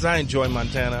 and the other, because I enjoy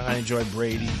Montana. I enjoy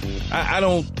Brady. I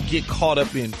don't get caught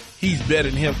up in he's better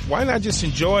than him. Why not just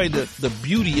enjoy the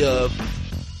beauty of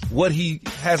what he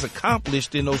has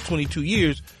accomplished in those 22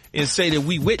 years and say that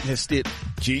we witnessed it?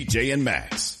 GJ and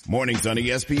Max, mornings on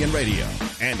ESPN Radio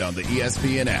and on the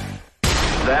ESPN app.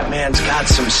 That man's got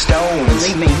some stones.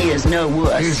 Believe me, he is no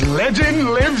wuss. His legend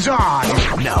lives on.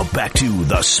 Now back to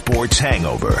the Sports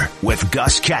Hangover with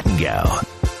Gus Kattengell.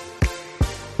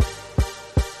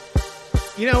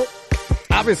 You know,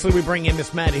 obviously we bring in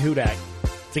this Maddie Hudak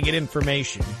to get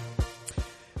information.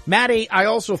 Maddie, I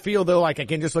also feel, though, like I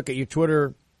can just look at your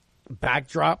Twitter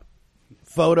backdrop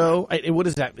photo. What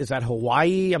is that? Is that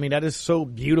Hawaii? I mean, that is so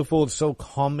beautiful. It's so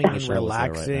calming and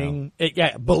relaxing.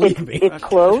 Right, believe me. It's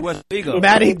close.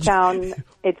 Maddie,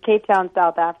 it's Cape Town,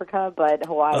 South Africa, but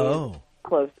Hawaii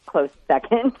is close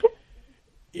second.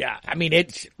 Yeah, I mean,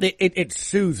 it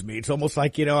soothes me. It's almost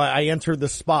like, I entered the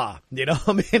spa,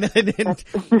 I mean,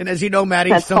 and as you know,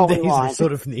 Maddie, some days I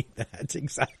sort of need that.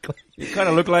 Exactly. You kind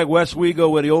of look like West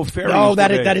Wego with the old ferry. No,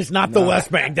 that is not the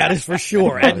West Bank. That is for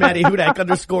sure. At Matty Hudak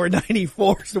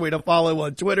 _94 is the way to follow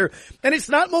on Twitter. And it's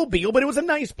not Mobile, but it was a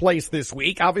nice place this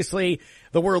week. Obviously,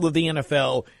 the world of the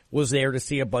NFL was there to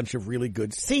see a bunch of really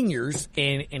good seniors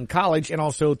in college and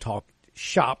also talk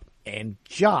shop and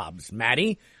jobs.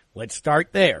 Maddie, let's start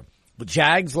there. The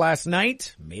Jags last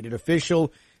night made it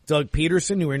official. Doug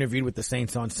Peterson, who interviewed with the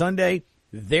Saints on Sunday,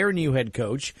 their new head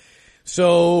coach.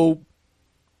 So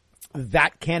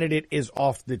that candidate is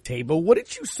off the table. What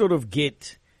did you sort of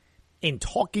get in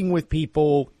talking with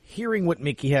people, hearing what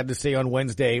Mickey had to say on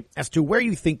Wednesday as to where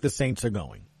you think the Saints are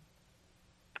going?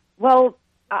 Well,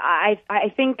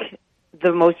 I think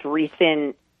the most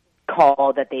recent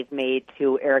call that they've made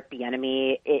to Eric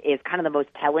Bieniemy is kind of the most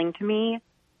telling to me.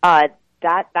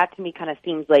 That to me kind of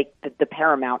seems like the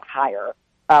paramount hire.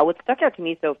 What stuck out to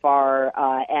me so far,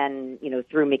 and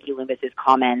through Mickey Loomis's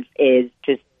comments, is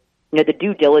just the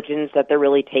due diligence that they're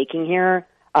really taking here.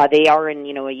 They are in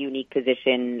a unique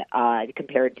position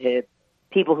compared to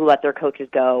people who let their coaches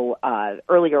go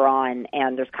earlier on,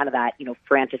 and there's kind of that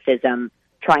franticism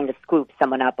trying to scoop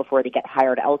someone up before they get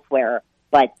hired elsewhere.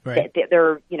 But right.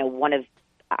 They're one of,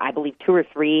 I believe, 2 or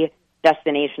 3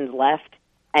 destinations left.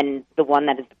 And the one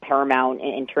that is paramount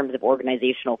in terms of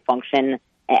organizational function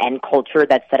and culture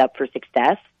that's set up for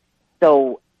success.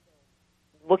 So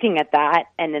looking at that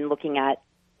and then looking at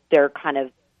their kind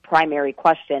of primary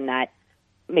question that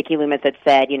Mickey Loomis had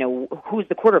said, who's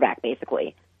the quarterback,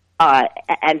 basically.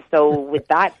 And so with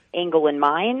that angle in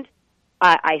mind,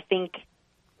 I think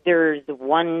there's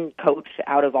one coach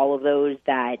out of all of those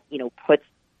that, puts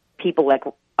people like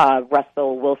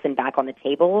Russell Wilson back on the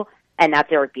table, and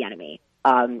that's Eric Bieniemy.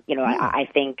 I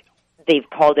think they've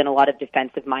called in a lot of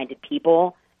defensive-minded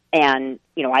people, and,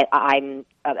 I'm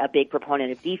a big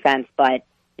proponent of defense, but,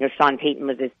 Sean Payton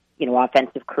was this,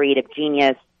 offensive creative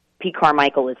genius. Pete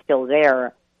Carmichael is still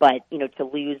there, but, to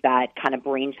lose that kind of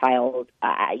brainchild,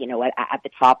 at the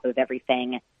top of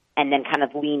everything and then kind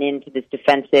of lean into this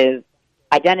defensive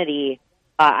identity,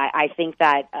 I think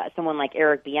that someone like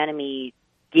Eric Bieniemy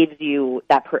gives you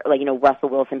that, Russell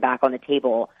Wilson back on the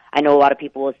table. I know a lot of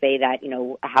people will say that,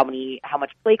 how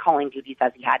much play calling duties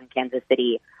has he had in Kansas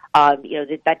City.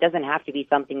 That doesn't have to be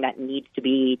something that needs to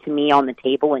be, to me, on the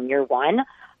table in year one.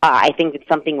 I think it's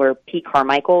something where Pete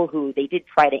Carmichael, who they did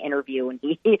try to interview, and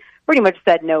he pretty much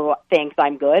said, no, thanks,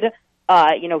 I'm good.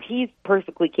 He's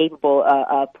perfectly capable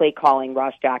of play calling.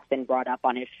 Ross Jackson brought up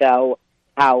on his show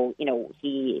how,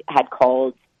 he had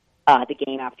called the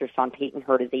game after Sean Payton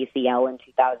hurt his ACL in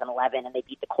 2011, and they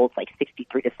beat the Colts like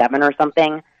 63-7 or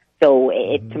something. So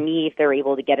to me, if they're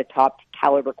able to get a top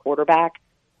caliber quarterback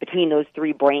between those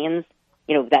 3 brains,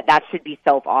 that should be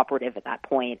self-operative at that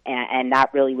point, and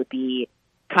that really would be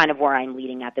kind of where I'm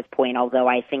leading at this point, although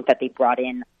I think that they brought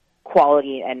in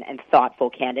quality and thoughtful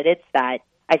candidates that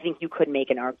I think you could make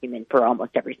an argument for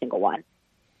almost every single one.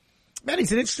 Matt,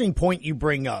 it's an interesting point you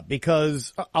bring up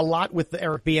because a lot with the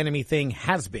Eric Bieniemy thing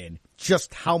has been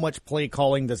just how much play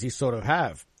calling does he sort of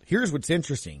have. Here's what's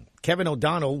interesting. Kevin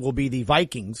O'Donnell will be the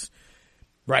Vikings,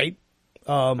 right?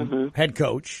 Head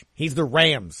coach. He's the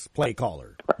Rams play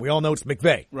caller. We all know it's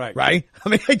McVay, right? I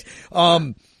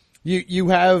mean, you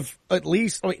have at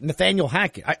least Nathaniel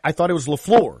Hackett. I thought it was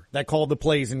LaFleur that called the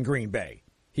plays in Green Bay.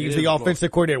 He was the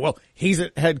offensive coordinator. Well, he's a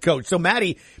head coach. So,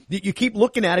 Matty, you keep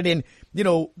looking at it, and,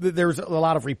 there's a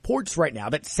lot of reports right now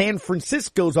that San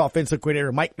Francisco's offensive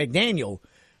coordinator, Mike McDaniel,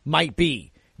 might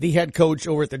be the head coach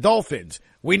over at the Dolphins.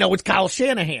 We know it's Kyle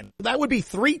Shanahan. That would be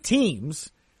 3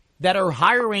 teams that are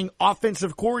hiring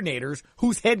offensive coordinators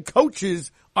whose head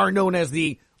coaches are known as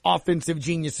the offensive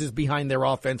geniuses behind their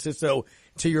offenses. So,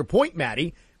 to your point,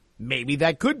 Matty, maybe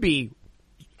that could be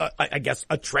I guess,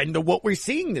 a trend of what we're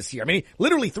seeing this year. I mean,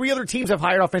 literally 3 other teams have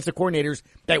hired offensive coordinators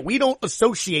that we don't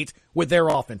associate with their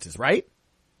offenses, right?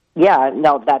 Yeah,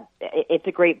 no, it's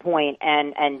a great point.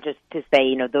 And just to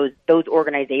say, those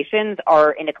organizations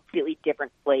are in a completely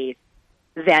different place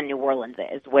than New Orleans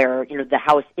is, where, the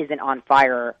house isn't on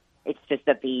fire. It's just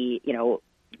that the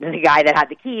guy that had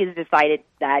the keys decided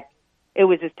that it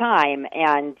was his time,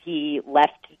 and he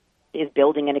left his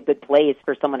building in a good place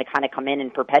for someone to kind of come in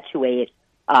and perpetuate.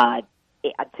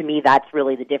 To me, that's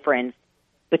really the difference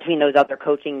between those other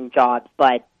coaching jobs,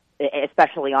 but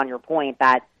especially on your point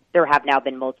that there have now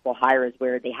been multiple hires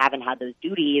where they haven't had those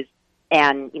duties,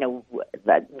 and,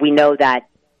 we know that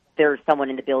there's someone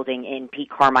in the building in Pete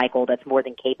Carmichael that's more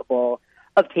than capable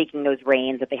of taking those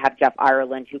reins, that they have Jeff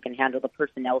Ireland who can handle the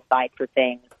personnel side for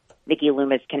things. Mickey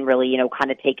Loomis can really,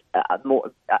 kind of take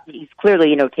more. He's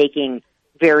clearly, taking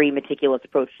very meticulous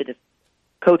approach to this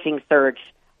coaching search.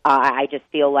 I just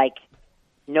feel like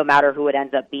no matter who it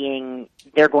ends up being,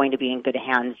 they're going to be in good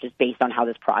hands just based on how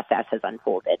this process has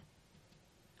unfolded.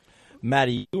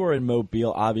 Maddie, you were in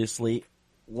Mobile, obviously.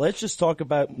 Let's just talk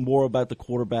more about the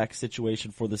quarterback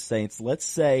situation for the Saints. Let's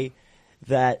say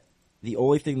that the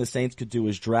only thing the Saints could do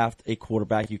is draft a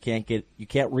quarterback. You can't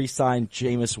re-sign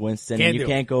Jameis Winston, and you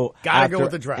can't go after go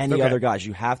with the draft. Any other guys.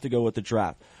 You have to go with the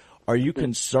draft. Are you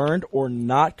concerned or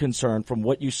not concerned from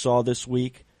what you saw this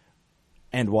week,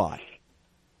 and why?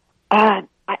 I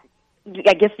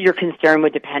guess your concern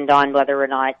would depend on whether or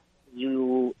not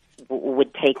you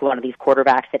would take one of these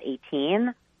quarterbacks at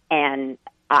 18, and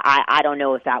I don't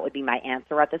know if that would be my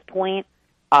answer at this point.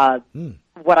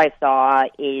 What I saw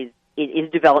is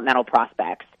developmental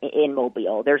prospects in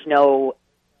Mobile. There's no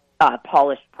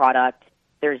polished product.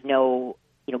 There's no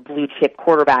blue chip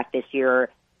quarterback this year.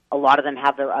 A lot of them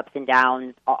have their ups and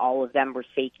downs. All of them were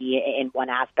shaky in one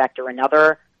aspect or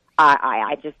another.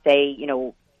 I just say,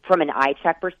 from an eye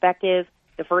check perspective,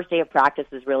 the first day of practice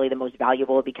was really the most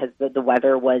valuable because the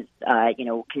weather was,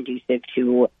 conducive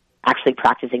to actually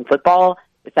practicing football.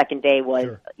 The second day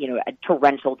was, a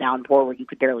torrential downpour where you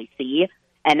could barely see.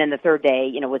 And then the third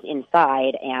day, was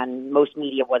inside, and most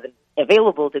media wasn't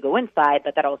available to go inside,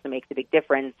 but that also makes a big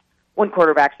difference when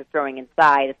quarterbacks are throwing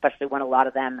inside, especially when a lot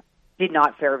of them did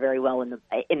not fare very well in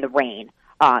the rain.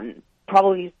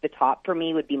 Probably the top for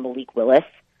me would be Malik Willis.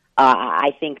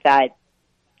 I think that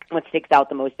what sticks out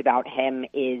the most about him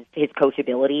is his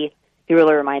coachability. He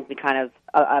really reminds me kind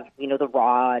of the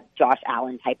raw Josh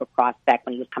Allen type of prospect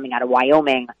when he was coming out of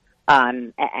Wyoming,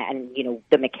 and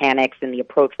the mechanics and the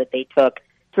approach that they took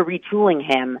to retooling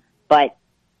him. But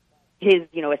his,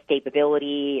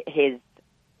 escapability, his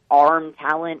arm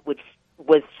talent, which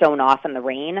was shown off in the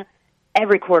rain.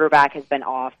 Every quarterback has been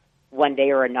off one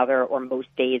day or another, or most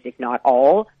days, if not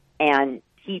all. And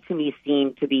he, to me,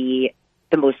 seemed to be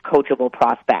the most coachable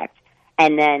prospect.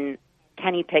 And then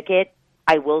Kenny Pickett,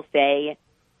 I will say,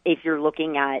 if you're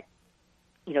looking at,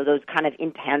 those kind of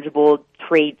intangible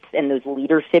traits and those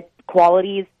leadership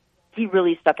qualities, he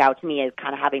really stuck out to me as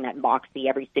kind of having that moxie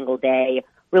every single day,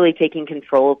 really taking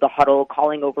control of the huddle,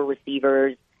 calling over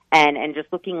receivers, and just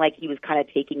looking like he was kind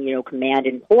of taking, command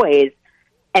and poise.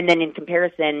 And then in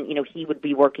comparison, he would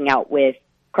be working out with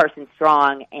Carson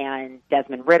Strong and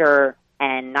Desmond Ridder,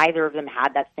 and neither of them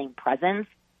had that same presence.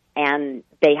 And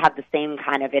they had the same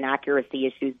kind of inaccuracy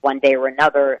issues one day or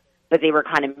another, but they were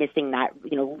kind of missing that,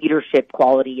 leadership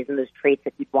qualities and those traits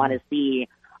that you'd want to see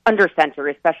under center,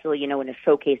 especially, in a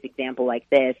showcase example like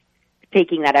this,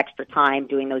 taking that extra time,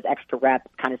 doing those extra reps,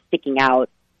 kind of sticking out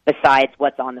besides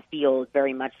what's on the field,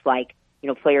 very much like,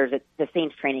 players at the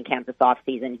Saints training camp this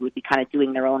offseason who would be kind of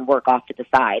doing their own work off to the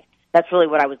side. That's really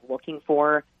what I was looking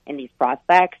for in these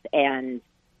prospects, and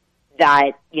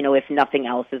that, if nothing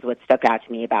else, is what stuck out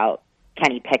to me about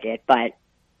Kenny Pickett. But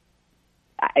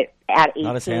at 18,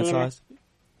 not his hand size?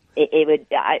 It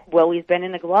would, he's been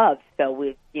in the glove,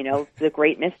 so it's a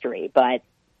great mystery. But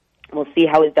we'll see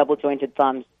how his double-jointed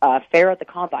thumbs fare at the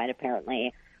combine,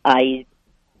 apparently. He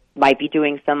might be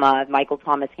doing some Michael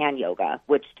Thomas hand yoga,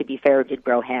 which, to be fair, did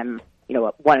grow him,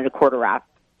 1.25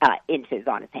 inches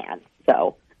on his hands.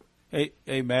 So,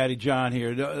 hey, Maddie, John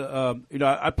here.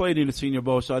 I played in the Senior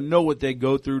Bowl, so I know what they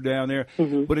go through down there.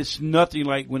 Mm-hmm. But it's nothing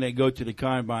like when they go to the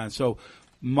combine. So,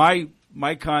 my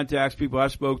contacts, people I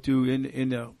spoke to in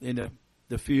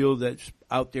the field that's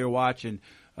out there watching,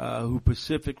 who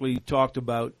specifically talked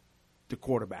about the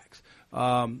quarterbacks.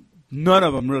 None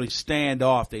of them really stand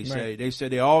off, they say. Right. They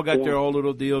said they all got their own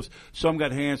little deals. Some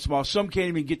got hands small. Some can't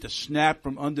even get the snap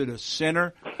from under the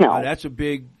center. No. That's a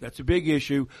big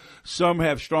issue. Some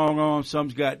have strong arms.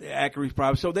 Some's got accuracy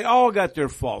problems. So they all got their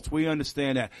faults. We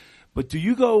understand that. But do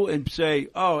you go and say,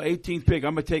 18th pick,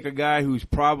 I'm going to take a guy who's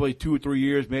probably 2 or 3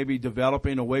 years maybe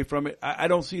developing away from it? I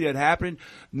don't see that happen.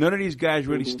 None of these guys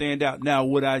really stand out. Now,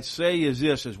 what I say is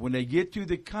this, is when they get to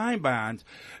the combines,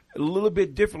 a little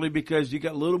bit differently because you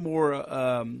got a little more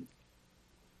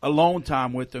alone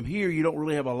time with them. Here, you don't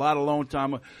really have a lot of alone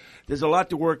time. There's a lot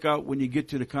to work out when you get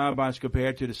to the combines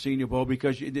compared to the Senior Bowl,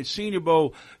 because the Senior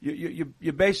Bowl,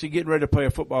 you're basically getting ready to play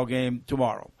a football game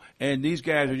tomorrow. And these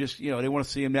guys are just, they want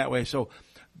to see them that way. So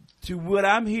to what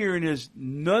I'm hearing is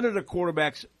none of the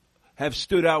quarterbacks have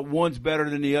stood out. One's better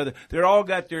than the other. They're all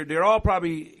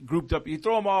probably grouped up. You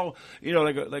throw them all,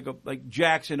 like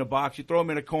jacks in a box. You throw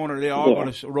them in a corner. They're all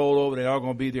going to roll over. They're all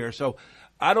going to be there. So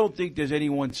I don't think there's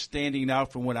anyone standing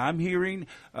out from what I'm hearing.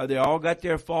 They all got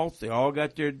their faults. They all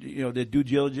got their, their due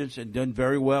diligence and done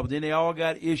very well. But then they all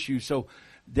got issues. So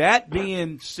That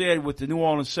being said, with the New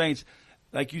Orleans Saints,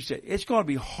 like you said, it's going to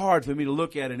be hard for me to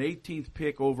look at an 18th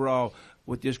pick overall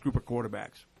with this group of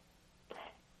quarterbacks.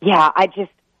 Yeah,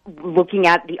 looking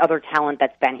at the other talent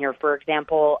that's been here, for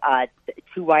example,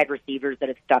 2 wide receivers that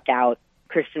have stuck out,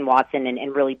 Christian Watson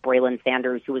and really Braylon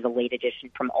Sanders, who was a late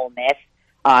addition from Ole Miss.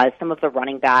 Some of the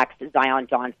running backs, Zion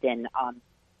Johnson,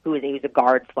 who was a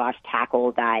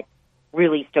guard/tackle that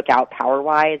really stuck out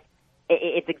power-wise.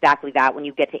 It's exactly that when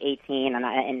you get to 18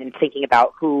 and thinking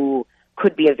about who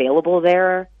could be available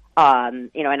there.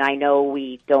 And I know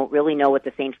we don't really know what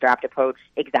the Saints draft approach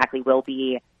exactly will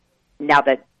be now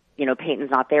that, Peyton's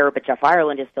not there, but Jeff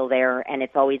Ireland is still there, and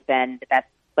it's always been the best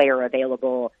player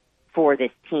available for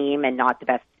this team and not the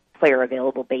best player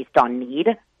available based on need.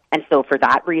 And so for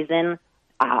that reason,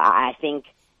 I think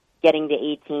getting to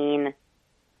 18,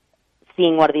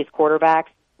 seeing one of these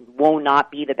quarterbacks will not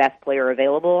be the best player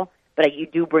available. But you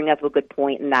do bring up a good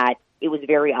point in that it was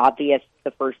very obvious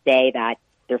the first day that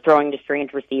they're throwing to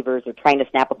strange receivers or trying to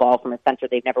snap a ball from a center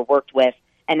they've never worked with,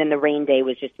 and then the rain day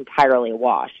was just entirely a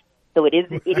wash. So it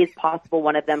is possible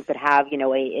one of them could have,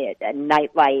 a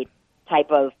nightlight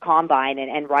type of combine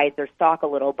and rise their stock a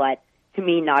little, but to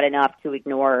me, not enough to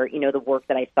ignore, the work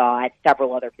that I saw at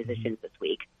several other positions this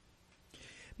week.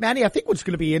 Maddie, I think what's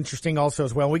going to be interesting also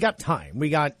as well, we got time. We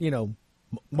got,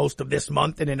 most of this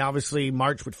month and then obviously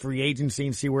March with free agency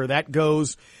and see where that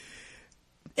goes.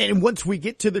 And once we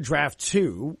get to the draft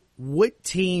too, what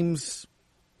teams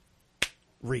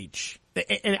reach?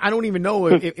 And I don't even know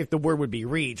if the word would be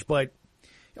reach, but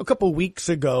a couple of weeks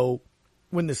ago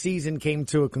when the season came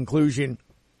to a conclusion,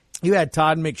 you had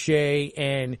Todd McShay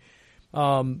and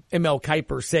ML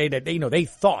Kiper say that they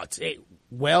thought,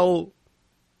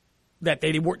 that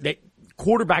that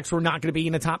quarterbacks were not going to be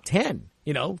in the top 10.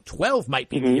 12 might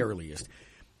be the earliest.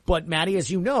 But Maddie,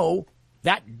 as you know,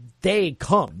 that day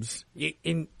comes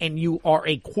and you are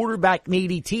a quarterback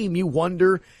needy team. You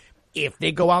wonder if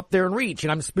they go out there and reach.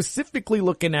 And I'm specifically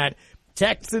looking at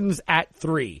Texans at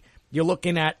 3. You're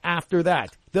looking at, after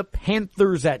that, the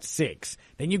Panthers at 6.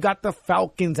 Then you got the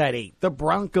Falcons at 8. The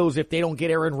Broncos, if they don't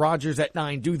get Aaron Rodgers at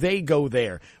 9, do they go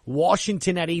there?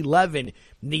 Washington at 11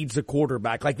 needs a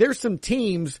quarterback. Like, there's some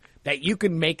teams that you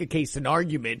can make a case, an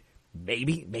argument.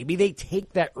 Maybe they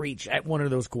take that reach at one of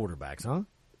those quarterbacks, huh?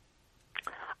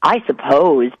 I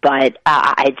suppose, but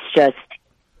it's just,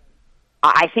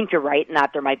 I think you're right in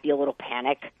that there might be a little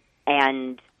panic,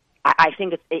 and I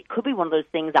think it could be one of those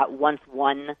things that once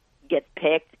one gets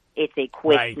picked, it's a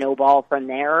quick snowball from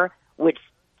there, which,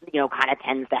 kind of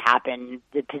tends to happen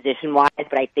position-wise,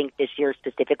 but I think this year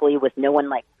specifically with no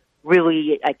one,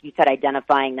 really, like you said,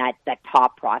 identifying that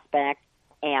top prospect,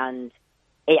 and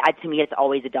to me it's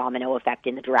always a domino effect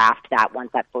in the draft that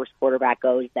once that first quarterback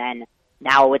goes, then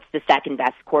now it's the second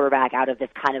best quarterback out of this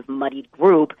kind of muddied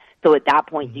group. So at that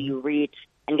point, do you reach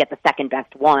and get the second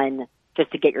best one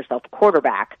just to get yourself a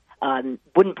quarterback?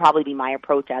 Wouldn't probably be my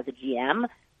approach as a GM.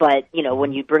 But,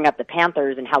 when you bring up the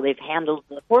Panthers and how they've handled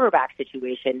the quarterback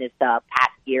situation this past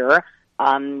year,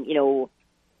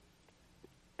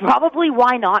 probably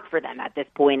why not for them at this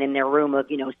point in their room of,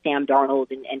 Sam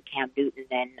Darnold and Cam Newton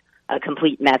and a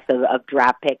complete mess of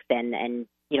draft picks and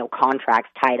contracts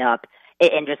tied up.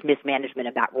 And just mismanagement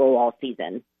of that role all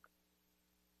season.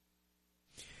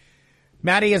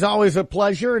 Maddie, as always, a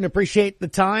pleasure and appreciate the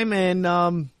time. And,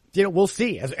 we'll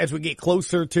see as we get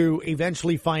closer to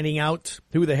eventually finding out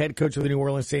who the head coach of the New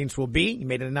Orleans Saints will be. You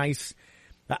made a nice,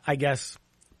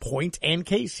 point and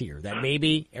case here that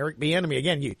maybe Eric Bieniemy,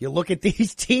 again, you look at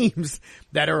these teams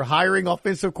that are hiring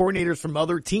offensive coordinators from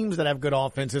other teams that have good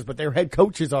offenses, but their head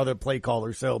coaches are the play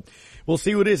callers. So we'll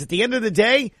see what it is. At the end of the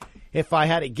day, if I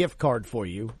had a gift card for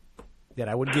you that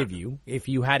I would give you, if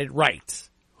you had it right,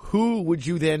 who would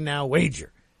you then now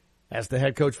wager as the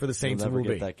head coach for the Saints? You'll never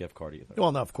get that gift card either.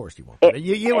 Well, no, of course you won't.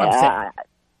 You know what I'm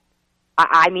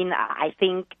saying. I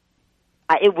think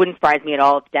it wouldn't surprise me at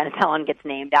all if Dennis Allen gets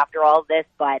named after all of this,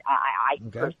 but I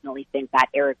personally think that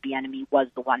Eric Bieniemy was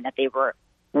the one that they were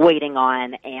waiting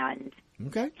on, and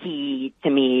he, to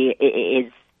me,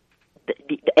 it's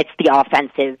the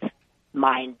offensive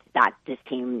mind that this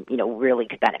team, really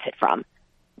could benefit from.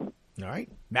 All right.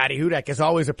 Maddie Hudak, as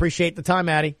always, appreciate the time,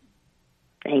 Maddie.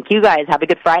 Thank you, guys. Have a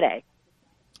good Friday.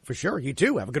 For sure. You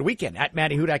too. Have a good weekend. At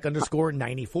Maddie Hudak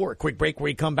 _94. Quick break where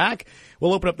you come back.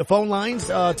 We'll open up the phone lines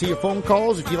to your phone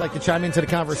calls if you'd like to chime into the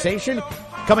conversation.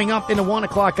 Coming up in the 1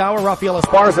 o'clock hour, Rafael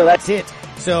Esparza. That's it.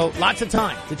 So lots of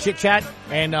time to chit-chat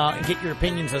and get your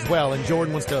opinions as well. And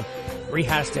Jordan wants to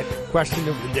rehash that question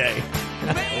of the day.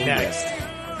 Next.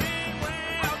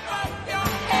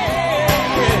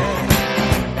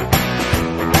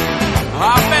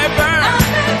 Happy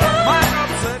birthday,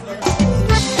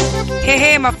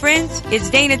 Hey, my friends. It's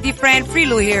Dana DeFran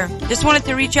Freelo here. Just wanted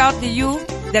to reach out to you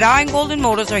that I and Golden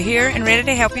Motors are here and ready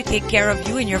to help you take care of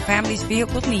you and your family's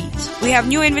vehicle needs. We have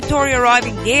new inventory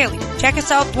arriving daily. Check us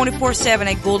out 24/7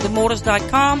 at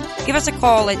goldenmotors.com. Give us a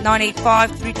call at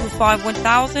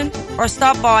 985-325-1000 or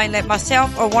stop by and let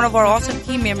myself or one of our awesome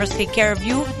team members take care of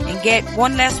you and get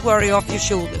one less worry off your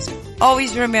shoulders.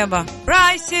 Always remember,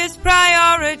 price is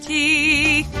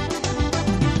priority.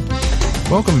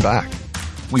 Welcome back.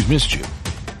 We've missed you.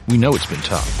 We know it's been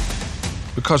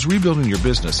tough. Because rebuilding your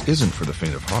business isn't for the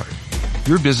faint of heart.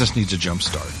 Your business needs a jump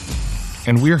start.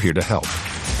 And we're here to help.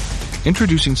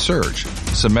 Introducing Surge,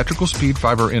 symmetrical speed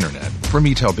fiber internet from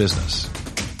eTel Business.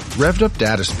 Revved up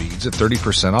data speeds at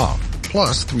 30% off,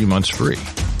 plus 3 months free.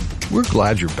 We're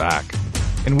glad you're back.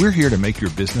 And we're here to make your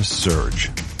business surge.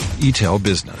 eTel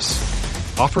Business.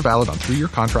 Offer valid on 3-year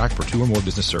contract for 2 or more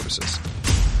business services.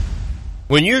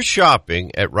 When you're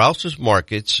shopping at Rouse's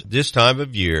Markets this time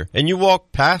of year and you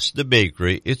walk past the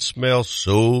bakery, it smells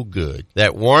so good.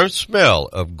 That warm smell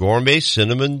of gourmet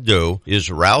cinnamon dough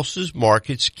is Rouse's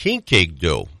Markets king cake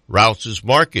dough. Rouse's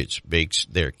Markets bakes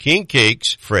their king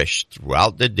cakes fresh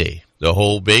throughout the day. The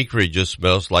whole bakery just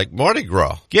smells like Mardi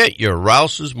Gras. Get your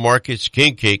Rouse's Markets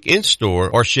king cake in-store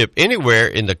or ship anywhere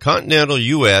in the continental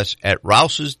U.S. at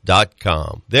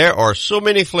rouses.com. There are so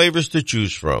many flavors to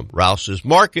choose from. Rouse's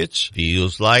Markets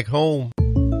feels like home.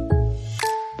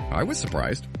 I was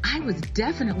surprised. I was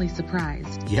definitely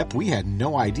surprised. Yep, we had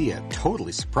no idea.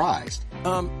 Totally surprised.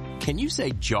 Can you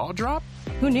say jaw drop?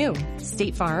 Who knew?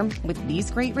 State Farm, with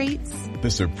these great rates. The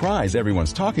surprise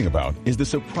everyone's talking about is the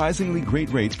surprisingly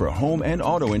great rates for home and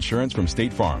auto insurance from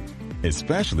State Farm,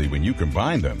 especially when you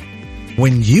combine them.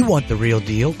 When you want the real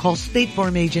deal, call State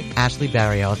Farm agent Ashley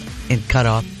Barrios and cut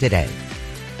off today.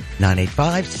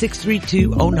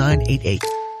 985-632-0988.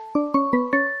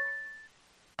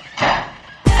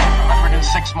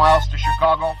 106 miles to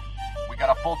Chicago. We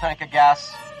got a full tank of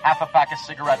gas, half a pack of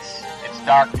cigarettes. It's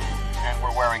dark, and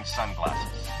we're wearing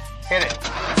sunglasses. Hit it.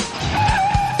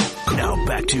 Now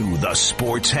back to the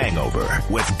Sports Hangover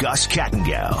with Gus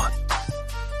Kattengell.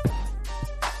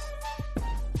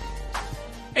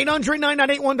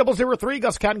 800-998-1003.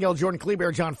 Gus Kattengell, Jordan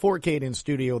Kleber, John Fourcade in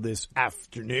studio this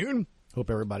afternoon. Hope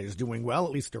everybody's doing well.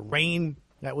 At least the rain,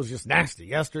 that was just nasty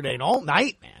yesterday and all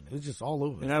night, man. It was just all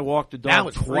over. And I walked the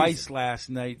dog twice last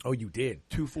night. Oh, you did?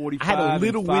 2:45 I had a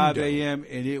little and 5 window. a.m.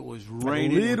 and it was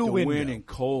raining with the wind and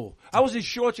cold. I was in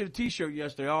shorts and a t-shirt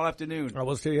yesterday all afternoon. I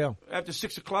was too, yeah. After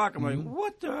 6 o'clock, I'm like,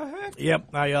 what the heck?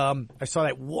 Yep. I saw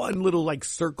that one little like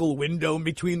circle window in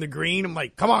between the green. I'm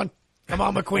like, come on,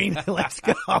 McQueen, let's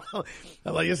go. I'm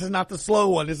like, this is not the slow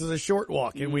one. This is a short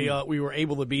walk, and we were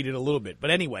able to beat it a little bit. But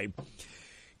anyway,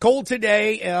 cold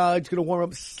today. It's going to warm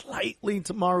up slightly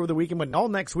tomorrow, the weekend, but all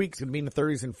next week it's going to be in the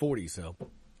 30s and 40s. So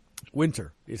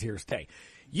winter is here to stay.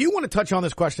 You want to touch on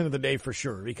this question of the day for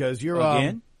sure because you're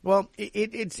again. Well,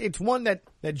 it's one that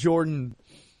Jordan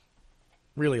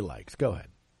really likes. Go ahead.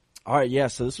 All right, yeah,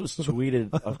 so this was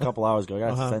tweeted a couple hours ago. It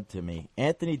got sent to me.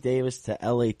 Anthony Davis to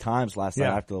LA Times last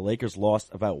night after the Lakers lost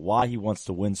about why he wants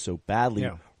to win so badly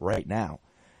right now.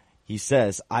 He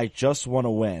says, I just want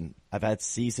to win. I've had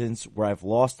seasons where I've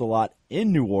lost a lot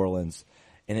in New Orleans,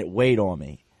 and it weighed on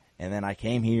me. And then I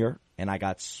came here, and I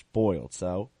got spoiled.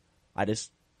 So I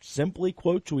just simply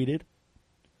quote tweeted,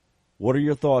 what are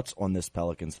your thoughts on this,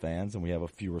 Pelicans fans? And we have a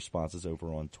few responses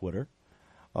over on Twitter.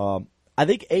 I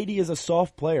think AD is a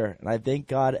soft player, and I thank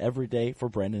God every day for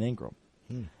Brandon Ingram.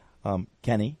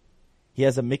 Kenny, he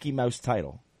has a Mickey Mouse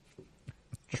title.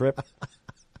 Trip,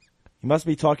 he must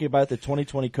be talking about the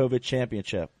 2020 COVID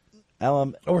championship.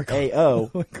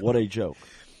 LMAO, what a joke.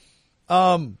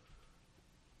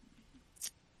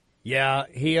 Yeah,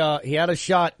 he had a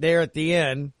shot there at the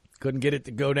end, couldn't get it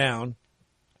to go down.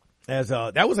 As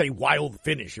that was a wild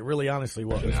finish. It really honestly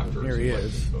was. Here he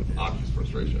is. Obvious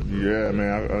frustration. Yeah,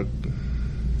 man. I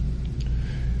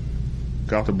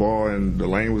got the ball and the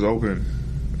lane was open,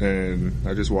 and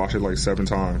I just watched it like 7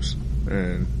 times.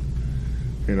 And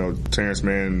Terrence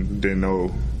Mann didn't know,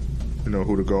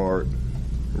 who to guard.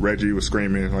 Reggie was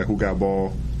screaming like, "Who got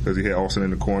ball?" because he had Austin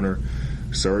in the corner.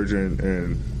 Serge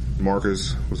and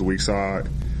Marcus was the weak side,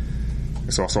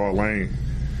 and so I saw a lane,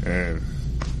 and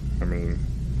I mean.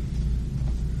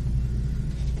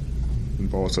 The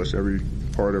ball touched every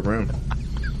part of the rim.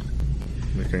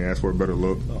 They can't ask for a better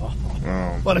look.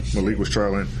 Malik was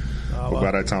trailing, but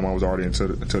by that time I was already into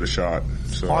the shot.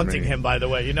 So, haunting him, by the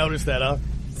way. You noticed that, huh,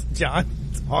 John?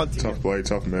 It's haunting tough him. Play,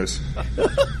 tough miss.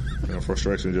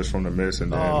 Frustration just from the miss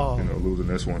and then losing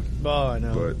this one. Oh, I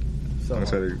know. But like I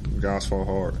said, the guys fought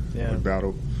hard. Yeah. We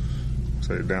battled.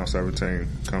 Say down 17,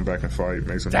 come back and fight,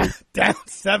 make some big Down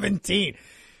 17.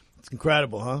 It's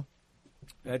incredible, huh?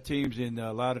 That team's in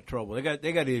a lot of trouble. They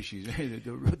got issues.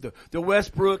 the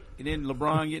Westbrook and then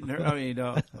LeBron getting hurt. I mean,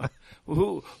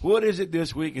 what is it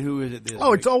this week and who is it this week?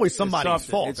 Oh, it's always somebody's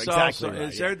fault. It's exactly. Right,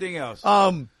 it's everything else.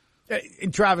 And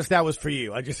Travis, that was for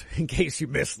you. I just, in case you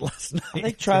missed last night. I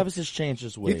think Travis has changed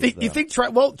his ways. You think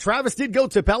Travis did go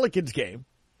to Pelicans game,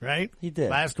 right? He did.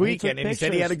 Last weekend, and he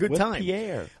said he had a good time.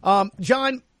 Pierre.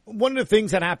 John, one of the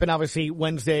things that happened, obviously,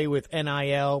 Wednesday with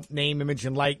NIL, name, image,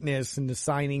 and likeness, and the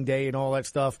signing day and all that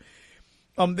stuff,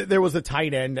 there was a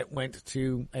tight end that went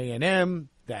to A&M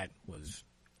that was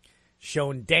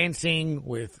shown dancing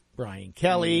with Brian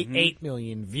Kelly, 8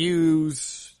 million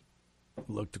views,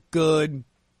 looked good,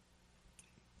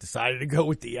 decided to go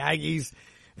with the Aggies.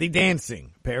 The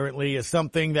dancing, apparently, is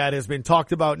something that has been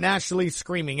talked about nationally,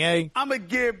 screaming A. I'm going to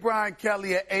give Brian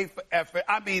Kelly an A for effort.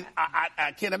 I mean,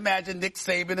 I can imagine Nick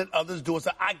Saban and others doing so.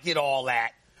 I get all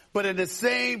that. But in the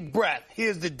same breath,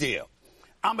 here's the deal.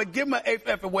 I'm going to give him an A for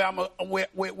effort. Where I'm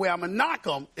going to knock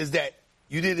him is that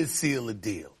you didn't seal the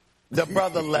deal. The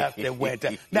brother left and went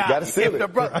down. Now, if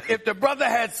the brother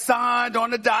had signed on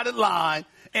the dotted line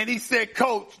and he said,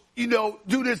 Coach,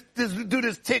 do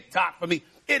this TikTok for me.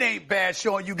 It ain't bad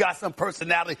showing you got some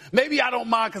personality. Maybe I don't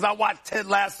mind because I watched Ted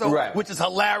Lasso, which is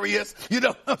hilarious. You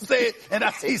know what I'm saying? And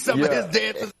I see some of his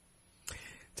dances.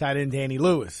 Tight end Danny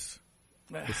Lewis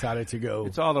decided to go.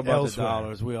 It's all about elsewhere. the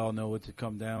dollars. We all know what to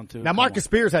come down to. Now, Marcus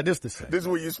Spears had this to say. This is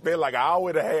where you spend like an hour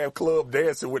and a half club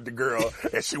dancing with the girl,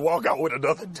 and she walk out with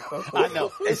another dog. I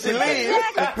know. It's pretty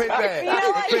bad. You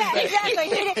know what? Yeah, exactly.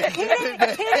 He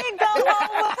didn't go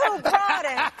home with who brought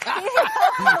him.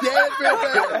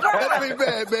 That's pretty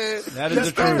bad, man. That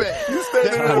is the truth. You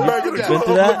standing in the back of the club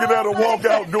looking at her walk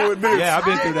out doing this. Yeah, I've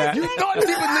been through that. You thought she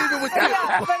was leaving with you.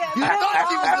 You thought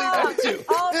she was leaving with you.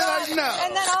 Like, no.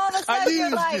 And then all of a sudden you're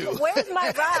like, where's my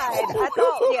ride? I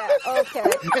thought, okay.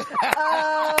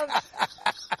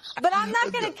 But I'm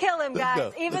not going to kill him,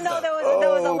 guys, even though there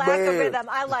was a lack of rhythm.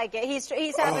 I like it. He's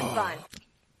having fun.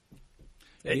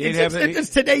 It's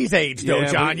today's age, though,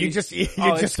 John.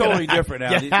 It's totally different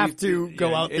now. You have to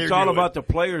go out there. It's all about the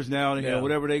players now. You know,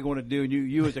 whatever they're going to do. And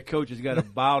you as a coach has got to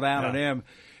bow down to them.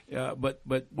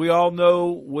 But we all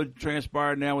know what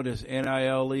transpired now with this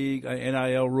NIL league,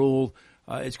 NIL rule.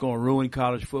 It's going to ruin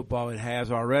college football. It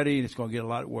has already, and it's going to get a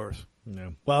lot worse. Yeah.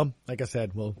 Well, like I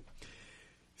said, we'll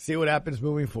see what happens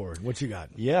moving forward. What you got?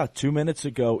 Yeah, 2 minutes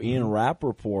ago, Ian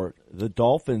Rappaport, the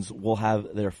Dolphins will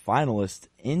have their finalists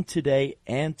in today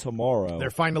and tomorrow.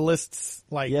 Their finalists?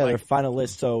 They're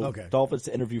finalists. So okay. Dolphins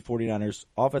to interview 49ers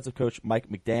offensive coach Mike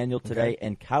McDaniel today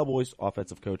and Cowboys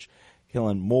offensive coach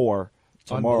Kellen Moore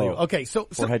tomorrow. Okay, so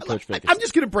head coach vacancy. I'm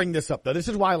just going to bring this up, though. This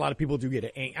is why a lot of people do get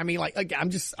it. I mean, I'm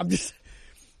just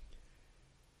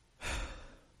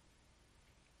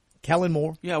Kellen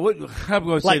Moore. Yeah, I'm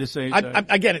going to say the same thing.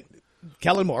 I get it.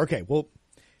 Kellen Moore. Okay, well,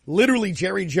 literally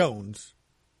Jerry Jones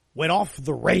went off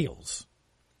the rails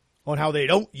on how they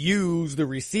don't use the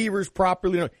receivers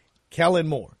properly. Kellen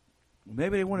Moore.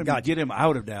 Maybe they wanted to get him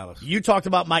out of Dallas. You talked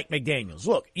about Mike McDaniels.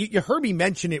 Look, you heard me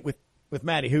mention it with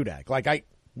Matty Hudak.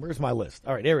 Where's my list?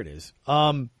 All right, there it is.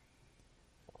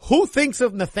 Who thinks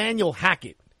of Nathaniel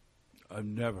Hackett? I've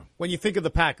never. When you think of the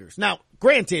Packers. Now,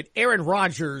 granted, Aaron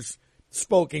Rodgers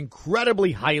spoke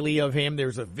incredibly highly of him.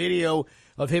 There's a video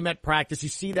of him at practice. You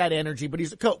see that energy, but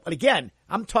he's a coach. But again,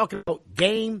 I'm talking about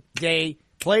game day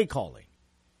play calling.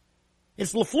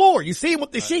 It's LaFleur. You see him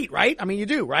with the sheet, right? I mean, you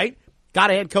do, right?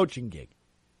 Got a head coaching gig.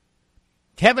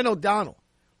 Kevin O'Donnell.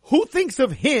 Who thinks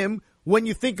of him when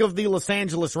you think of the Los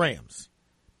Angeles Rams?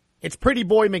 It's Pretty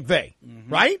Boy McVay,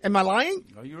 right? Am I lying?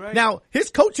 No, you're right. Now,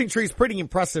 his coaching tree is pretty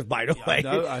impressive, by the way.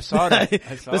 I saw that.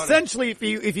 Essentially,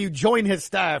 if you join his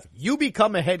staff, you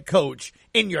become a head coach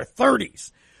in your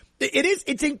 30s.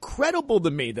 It's incredible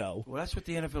to me, though. Well, that's what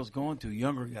the NFL's going to,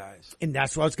 younger guys. And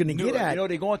that's what I was going to get at.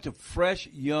 They're going to fresh,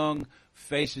 young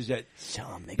faces that.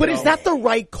 But is that the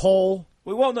right call?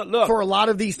 We won't look for a lot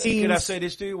of these teams. Can I say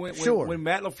this to you? When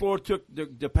Matt LaFleur took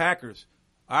the Packers,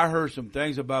 I heard some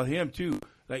things about him too.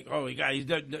 Like, he's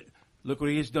done. Look what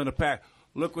he's done to Pack.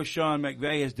 Look what Sean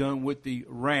McVay has done with the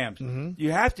Rams.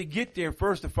 You have to get there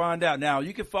first to find out. Now,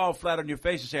 you can fall flat on your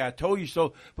face and say, I told you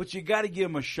so, but you got to give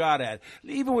him a shot at it.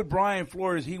 Even with Brian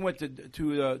Flores, he went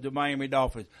to the Miami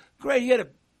Dolphins. Great, he had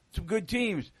some good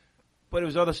teams, but it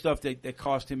was other stuff that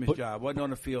cost him his job. Wasn't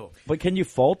on the field. But can you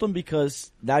fault him? Because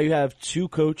now you have two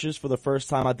coaches for the first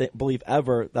time, I believe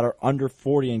ever, that are under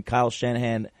 40 in Kyle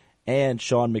Shanahan and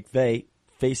Sean McVay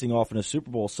facing off in a Super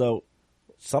Bowl. So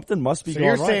something must be going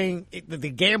right. So you're saying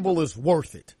the gamble is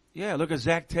worth it? Yeah, look at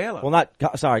Zach Taylor. Well,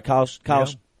 Kyle.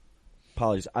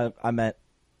 Apologies. I meant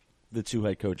the two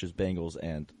head coaches, Bengals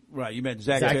and right. You meant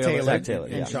Zach Taylor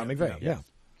and Sean McVay. Yeah.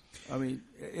 I mean,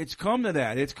 it's come to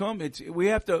that.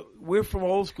 We're from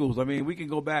old schools. I mean, we can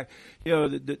go back. You know,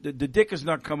 the Dick is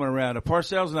not coming around. The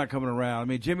Parcells is not coming around. I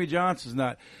mean, Jimmy Johnson's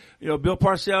not. You know, Bill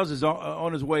Parcells is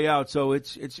on his way out. So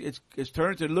it's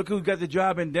turned to look who got the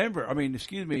job in Denver. I mean,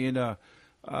 in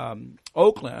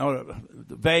Oakland, or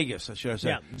Vegas, I should say.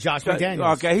 Yeah, Josh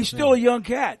McDaniels. Okay, he's still a young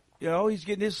cat. You know, he's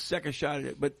getting his second shot at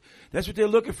it. But that's what they're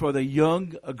looking for, the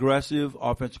young, aggressive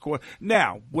offensive coordinator.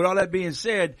 Now, with all that being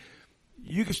said,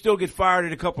 you can still get fired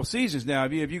in a couple of seasons now.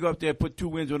 If you go up there and put 2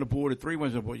 wins on the board or 3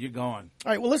 wins on the board, you're gone.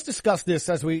 All right, well, let's discuss this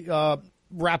as we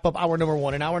wrap up hour number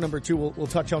 1. And hour number 2, we'll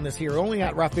touch on this here. Only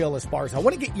at Rafael Esparza. I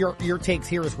want to get your takes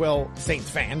here as well,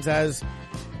 Saints fans, as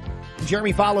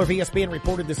Jeremy Fowler of ESPN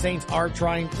reported the Saints are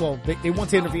trying, they want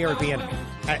to interview Eric Bieniemy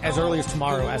as early as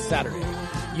tomorrow, as Saturday.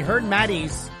 You heard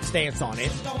Matty's stance on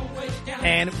it,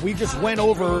 and we just went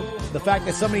over the fact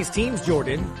that some of these teams,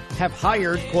 Jordan, have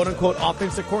hired quote-unquote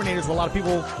offensive coordinators who a lot of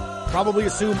people probably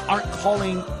assume aren't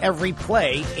calling every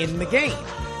play in the game.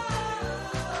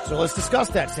 So let's discuss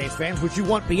that, Saints fans. Would you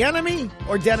want Bieniemy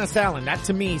or Dennis Allen? That,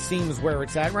 to me, seems where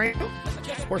it's at right now.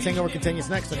 Sports Hangover continues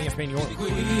next on ESPN New Orleans.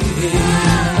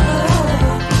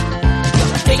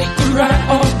 Take you right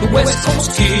on the West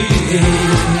Coast kid.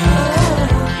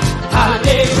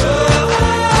 Holiday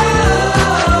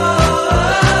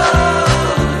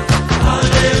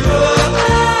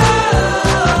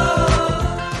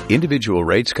Individual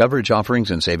rates, coverage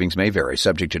offerings, and savings may vary,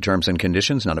 subject to terms and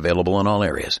conditions, not available in all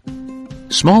areas.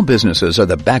 Small businesses are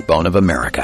the backbone of America.